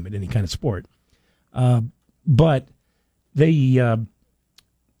you name it, any kind of sport. But they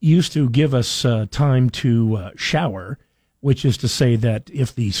used to give us time to shower, which is to say that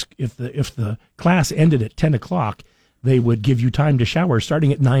if the class ended at 10 o'clock, they would give you time to shower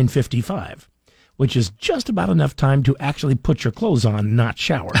starting at 9:55, which is just about enough time to actually put your clothes on, not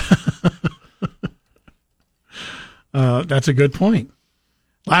shower. That's a good point.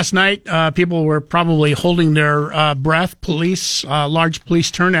 Last night, people were probably holding their breath. Large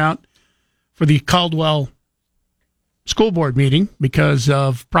police turnout for the Caldwell School Board meeting because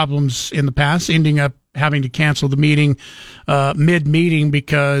of problems in the past, ending up having to cancel the meeting mid-meeting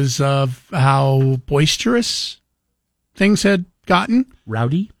because of how boisterous things had gotten.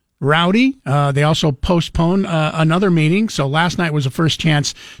 Rowdy. They also postponed another meeting. So last night was the first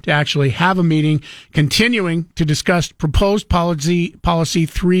chance to actually have a meeting continuing to discuss proposed policy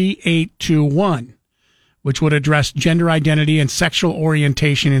 3821, which would address gender identity and sexual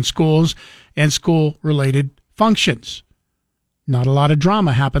orientation in schools and school-related functions. Not a lot of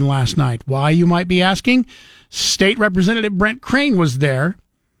drama happened last night. Why, you might be asking? State Representative Brent Crane was there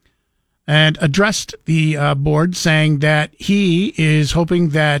and addressed the board, saying that he is hoping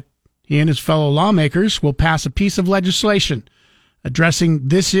that he and his fellow lawmakers will pass a piece of legislation addressing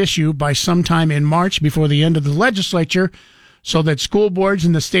this issue by sometime in March before the end of the legislature so that school boards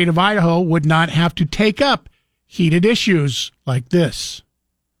in the state of Idaho would not have to take up heated issues like this.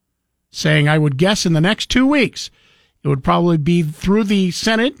 Saying, I would guess in the next 2 weeks, it would probably be through the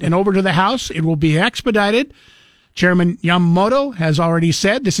Senate and over to the House. It will be expedited. Chairman Yamamoto has already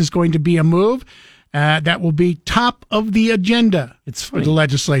said this is going to be a move that will be top of the agenda for the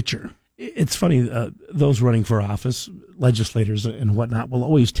legislature. It's funny, those running for office, legislators and whatnot, will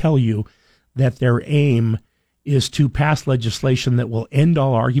always tell you that their aim is to pass legislation that will end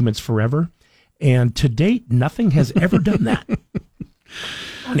all arguments forever. And to date, nothing has ever done that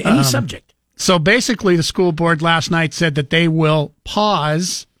on any subject. So basically, the school board last night said that they will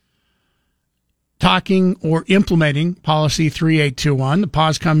pause talking or implementing policy 3821. The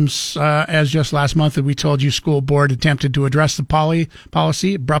pause comes as just last month that we told you school board attempted to address the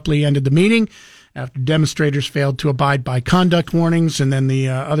policy, abruptly ended the meeting after demonstrators failed to abide by conduct warnings, and then the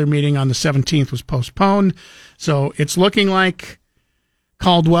other meeting on the 17th was postponed. So it's looking like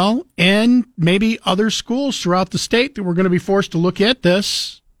Caldwell and maybe other schools throughout the state that we're going to be forced to look at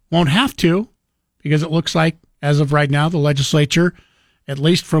this won't have to, because it looks like, as of right now, the legislature, at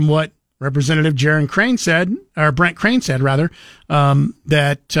least from what Representative Brent Crane said, that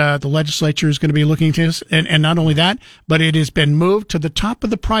the legislature is going to be looking at this. And not only that, but it has been moved to the top of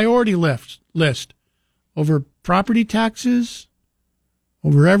the priority list over property taxes,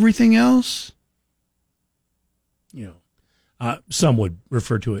 over everything else. Some would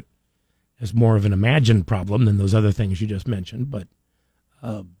refer to it as more of an imagined problem than those other things you just mentioned, but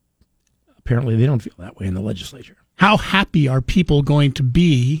apparently they don't feel that way in the legislature. How happy are people going to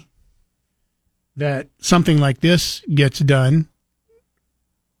be that something like this gets done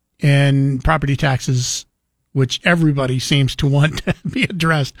and property taxes, which everybody seems to want to be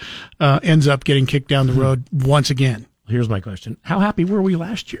addressed, ends up getting kicked down the road once again? Here's my question. How happy were we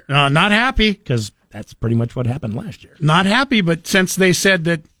last year? Not happy. Because that's pretty much what happened last year. Not happy, but since they said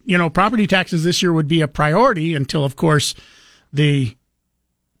that, property taxes this year would be a priority until, of course, the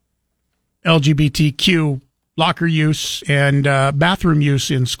LGBTQ locker use and bathroom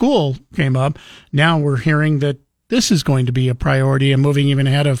use in school came up. Now we're hearing that this is going to be a priority and moving even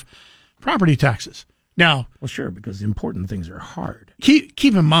ahead of property taxes. Now, well, sure, because important things are hard. Keep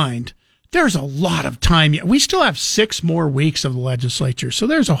in mind, there's a lot of time yet. We still have 6 more weeks of the legislature, so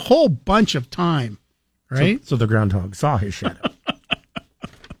there's a whole bunch of time, right? So the groundhog saw his shadow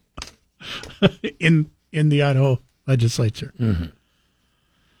in the Idaho legislature. Mm-hmm.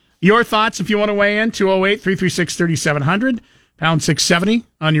 Your thoughts, if you want to weigh in, 208-336-3700, pound 670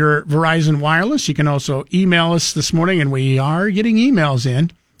 on your Verizon Wireless. You can also email us this morning, and we are getting emails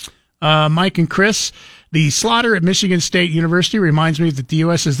in. Mike and Chris, the slaughter at Michigan State University reminds me that the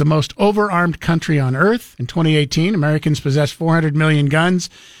U.S. is the most overarmed country on earth. In 2018, Americans possessed 400 million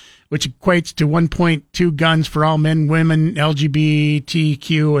guns, which equates to 1.2 guns for all men, women,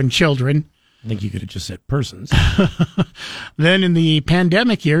 LGBTQ, and children. I think you could have just said persons. Then in the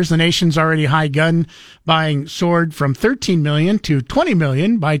pandemic years, the nation's already high gun buying soared from 13 million to 20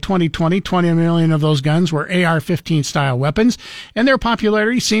 million. By 2020, 20 million of those guns were AR-15 style weapons, and their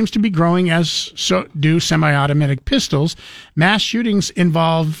popularity seems to be growing, as so do semi-automatic pistols. Mass shootings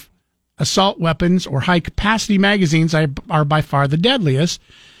involve assault weapons or high-capacity magazines are by far the deadliest.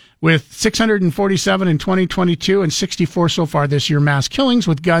 With 647 in 2022 and 64 so far this year, mass killings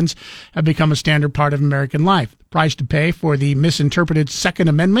with guns have become a standard part of American life. The price to pay for the misinterpreted Second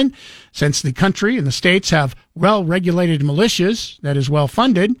Amendment, since the country and the states have well-regulated militias that is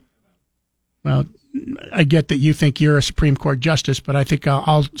well-funded. Well, I get that you think you're a Supreme Court justice, but I think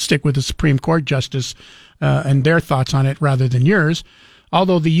I'll stick with the Supreme Court justice and their thoughts on it rather than yours.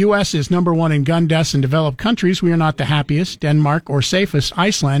 Although the U.S. is number one in gun deaths in developed countries, we are not the happiest, Denmark, or safest,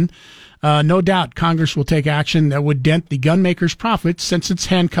 Iceland. No doubt Congress will take action that would dent the gun makers' profits, since it's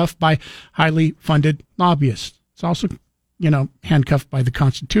handcuffed by highly funded lobbyists. It's also, handcuffed by the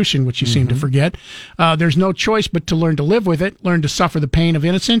Constitution, which you seem to forget. There's no choice but to learn to live with it, learn to suffer the pain of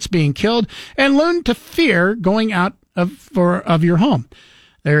innocents being killed, and learn to fear going out of your home.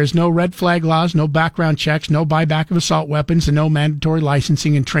 There is no red flag laws, no background checks, no buyback of assault weapons, and no mandatory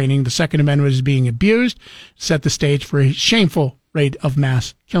licensing and training. The Second Amendment is being abused, set the stage for a shameful rate of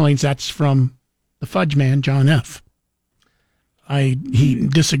mass killings. That's from the fudge man, John F. I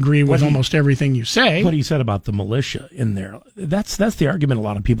disagree with almost everything you say. What he said about the militia in there, that's the argument a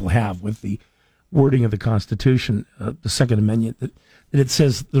lot of people have with the wording of the Constitution, the Second Amendment, that it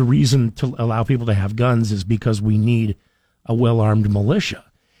says the reason to allow people to have guns is because we need a well-armed militia.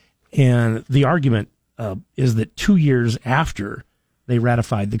 And the argument is that 2 years after they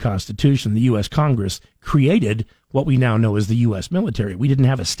ratified the Constitution, the U.S. Congress created what we now know as the U.S. military. We didn't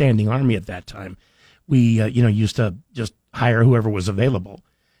have a standing army at that time. We, used to just hire whoever was available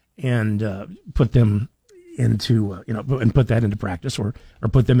and put them into, and put that into practice or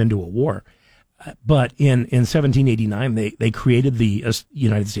put them into a war. But in 1789, they created the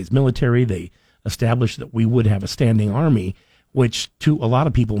United States military. They established that we would have a standing army, which to a lot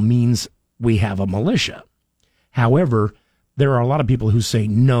of people means we have a militia. However, there are a lot of people who say,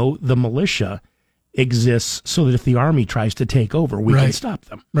 no, the militia exists so that if the Army tries to take over, we can stop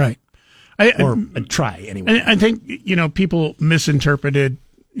them. Right. Or try, anyway. I think, people misinterpret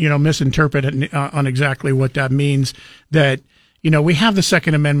on exactly what that means, that, we have the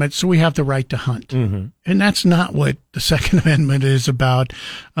Second Amendment, so we have the right to hunt. Mm-hmm. And that's not what the Second Amendment is about.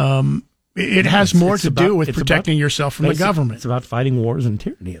 It has more to do with protecting yourself from the government. It's about fighting wars and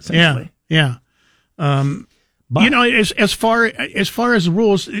tyranny, essentially. Yeah. As far as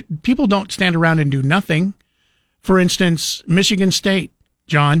rules, people don't stand around and do nothing. For instance, Michigan State,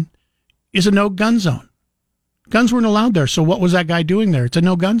 John, is a no-gun zone. Guns weren't allowed there, so what was that guy doing there? It's a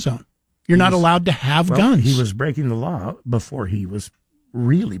no-gun zone. You're not allowed to have guns. He was breaking the law before he was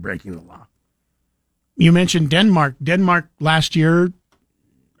really breaking the law. You mentioned Denmark. Denmark last year,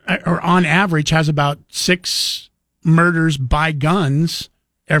 or on average, has about 6 murders by guns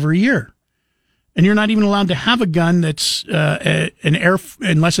every year. And you're not even allowed to have a gun that's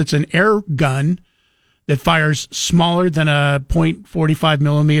unless it's an air gun that fires smaller than a .45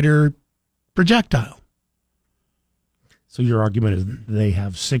 millimeter projectile. So your argument is they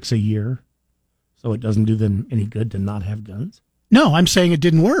have 6 a year, so it doesn't do them any good to not have guns? No, I'm saying it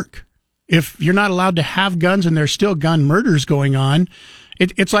didn't work. If you're not allowed to have guns and there's still gun murders going on,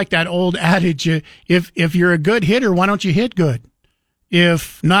 it's like that old adage, if you're a good hitter, why don't you hit good?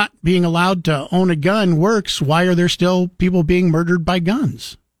 If not being allowed to own a gun works, why are there still people being murdered by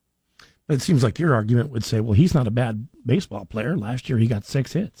guns? It seems like your argument would say, well, he's not a bad baseball player. Last year he got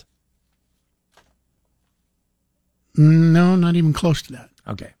 6 hits. No, not even close to that.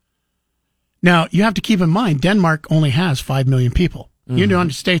 Okay. Now, you have to keep in mind, Denmark only has 5 million people. Mm-hmm. The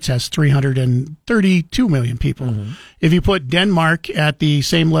United States has 332 million people. Mm-hmm. If you put Denmark at the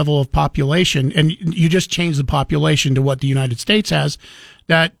same level of population, and you just change the population to what the United States has,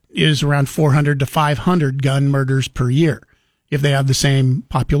 that is around 400 to 500 gun murders per year, if they have the same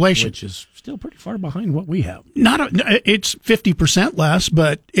population. Which is still pretty far behind what we have. It's 50% less,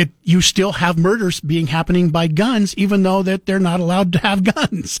 but you still have murders happening by guns, even though that they're not allowed to have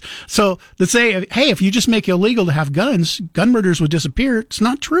guns. So to say, hey, if you just make it illegal to have guns, gun murders would disappear, it's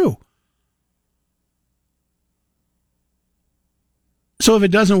not true. So if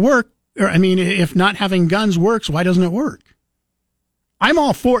it doesn't work, if not having guns works, why doesn't it work? I'm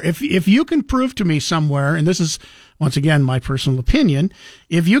all for if you can prove to me somewhere, and this is, once again, my personal opinion,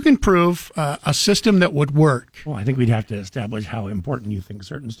 if you can prove a system that would work. Well, I think we'd have to establish how important you think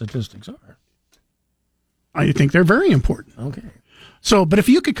certain statistics are. I think they're very important. Okay. So, but if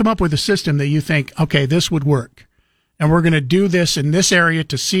you could come up with a system that you think, okay, this would work, and we're going to do this in this area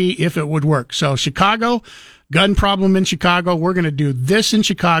to see if it would work. So Chicago, gun problem in Chicago, we're going to do this in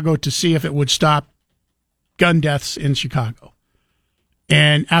Chicago to see if it would stop gun deaths in Chicago.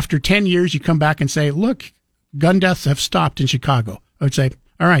 And after 10 years, you come back and say, look, gun deaths have stopped in Chicago. I would say,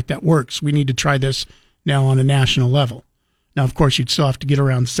 all right, that works. We need to try this now on a national level. Now, of course, you'd still have to get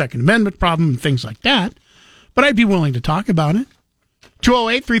around the Second Amendment problem and things like that, but I'd be willing to talk about it.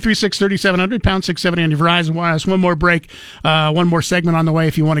 208-336-3700, pound 670 on your Verizon Wireless. One more break, one more segment on the way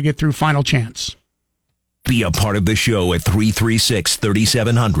if you want to get through Final Chance. Be a part of the show at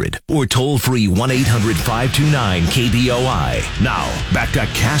 336-3700 or toll free 1-800-529-KBOI. Now, back to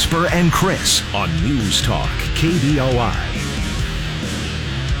Casper and Chris on News Talk KBOI.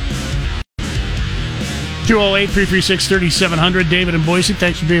 208-336-3700. David and Boise,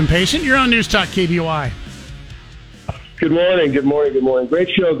 thanks for being patient. You're on News Talk KBOI. Good morning.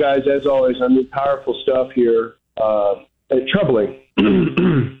 Great show, guys, as always. Powerful stuff here. Troubling,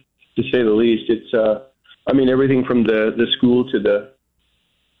 to say the least. It's everything from the school to the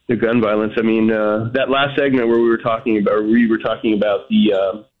gun violence. That last segment where we were talking about the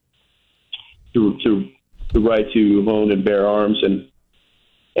right to own and bear arms, and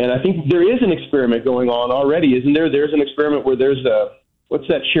I think there is an experiment going on already, isn't there? There's an experiment where there's what's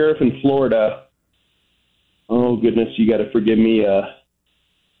that sheriff in Florida? Oh goodness, you got to forgive me.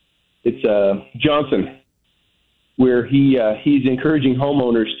 It's Johnson, where he's encouraging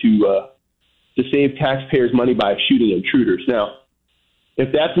homeowners to save taxpayers' money by shooting intruders. Now,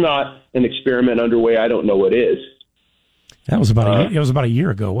 if that's not an experiment underway, I don't know what is. That was about a year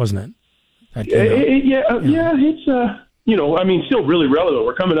ago, wasn't it? It's still really relevant.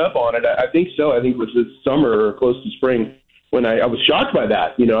 We're coming up on it. I think so. I think it was this summer or close to spring when I was shocked by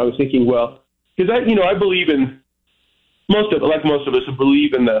that. I was thinking, well, because I believe in most of us, I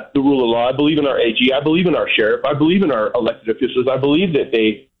believe in the rule of law. I believe in our AG. I believe in our sheriff. I believe in our elected officials. I believe that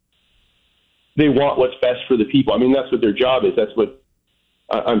they want what's best for the people. That's what their job is. That's what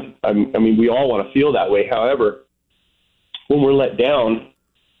we all want to feel that way. However, when we're let down,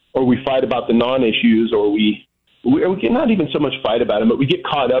 or we fight about the non-issues, or we we get not even so much fight about them, but we get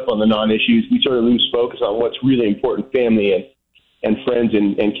caught up on the non-issues. We sort of lose focus on what's really important, family and friends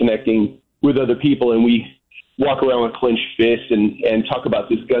and connecting with other people. And we walk around with clenched fists and talk about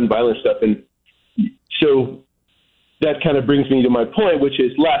this gun violence stuff. And so that kind of brings me to my point, which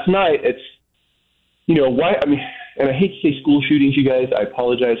is last night, it's, why, I mean, and I hate to say school shootings, you guys, I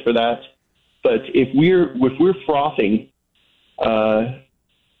apologize for that. But if we're frothing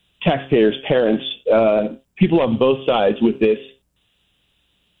taxpayers, parents, people on both sides with this,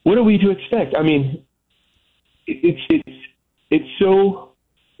 what are we to expect? I mean, it's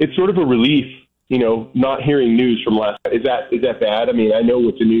sort of a relief, not hearing news from last night. Is that bad? I mean, I know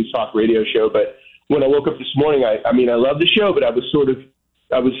it's a news talk radio show, but when I woke up this morning, I love the show, but I was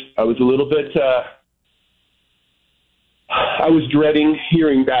a little bit, I was dreading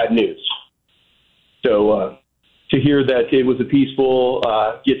hearing bad news. So to hear that it was a peaceful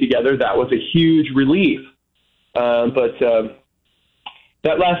get together, that was a huge relief. But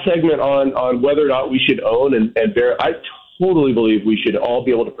that last segment on whether or not we should own and bear, I totally believe we should all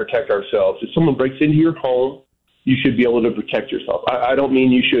be able to protect ourselves. If someone breaks into your home, you should be able to protect yourself. I don't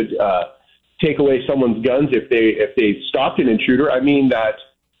mean you should take away someone's guns if they stopped an intruder. I mean that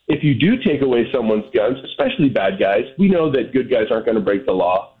if you do take away someone's guns, especially bad guys, we know that good guys aren't going to break the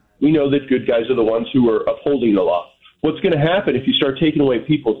law. We know that good guys are the ones who are upholding the law. What's going to happen if you start taking away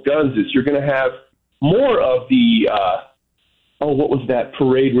people's guns is you're going to have more of the, what was that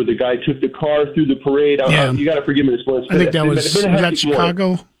parade where the guy took the car through the parade? Yeah. You got to forgive me this one. I think that was that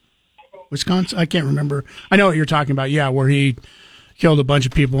Chicago, Wisconsin? I can't remember. I know what you're talking about, yeah, where he killed a bunch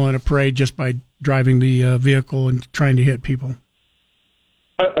of people in a parade just by driving the vehicle and trying to hit people.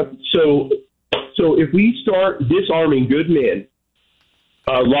 So if we start disarming good men,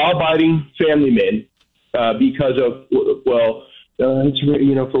 law-abiding family men, because of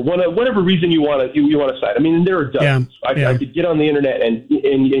for whatever reason you want to cite. I mean, there are dozens. Yeah. I could get on the internet and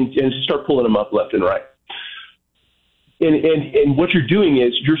start pulling them up left and right. And what you're doing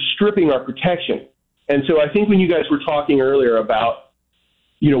is you're stripping our protection. And so I think when you guys were talking earlier about,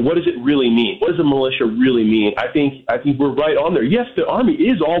 what does it really mean? What does a militia really mean? I think we're right on there. Yes, the Army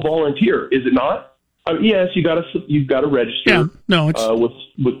is all volunteer, is it not? Yes, you've got to register. Yeah, no, it's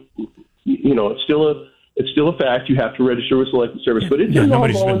it's still a fact. You have to register with Selective Service, but it's an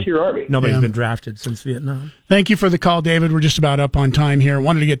all-volunteer Army. Nobody's been drafted since Vietnam. Thank you for the call, David. We're just about up on time here.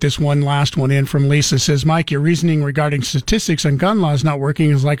 Wanted to get this one last one in from Lisa. Says, Mike, your reasoning regarding statistics on gun laws not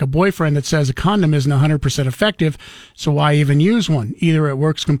working is like a boyfriend that says a condom isn't 100% effective, so why even use one? Either it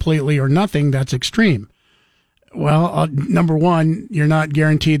works completely or nothing. That's extreme. Well, number one, you're not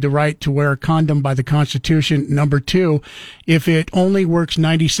guaranteed the right to wear a condom by the Constitution. Number two, if it only works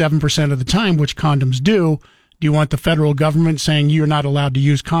 97% of the time, which condoms do you want the federal government saying you're not allowed to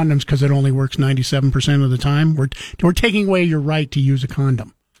use condoms because it only works 97% of the time? We're taking away your right to use a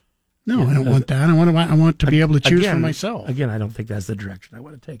condom. No, I don't want that. I want to be able to choose for myself. Again, I don't think that's the direction I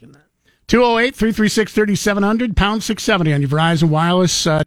would have taken that. 208-336-3700, pound 670 on your Verizon Wireless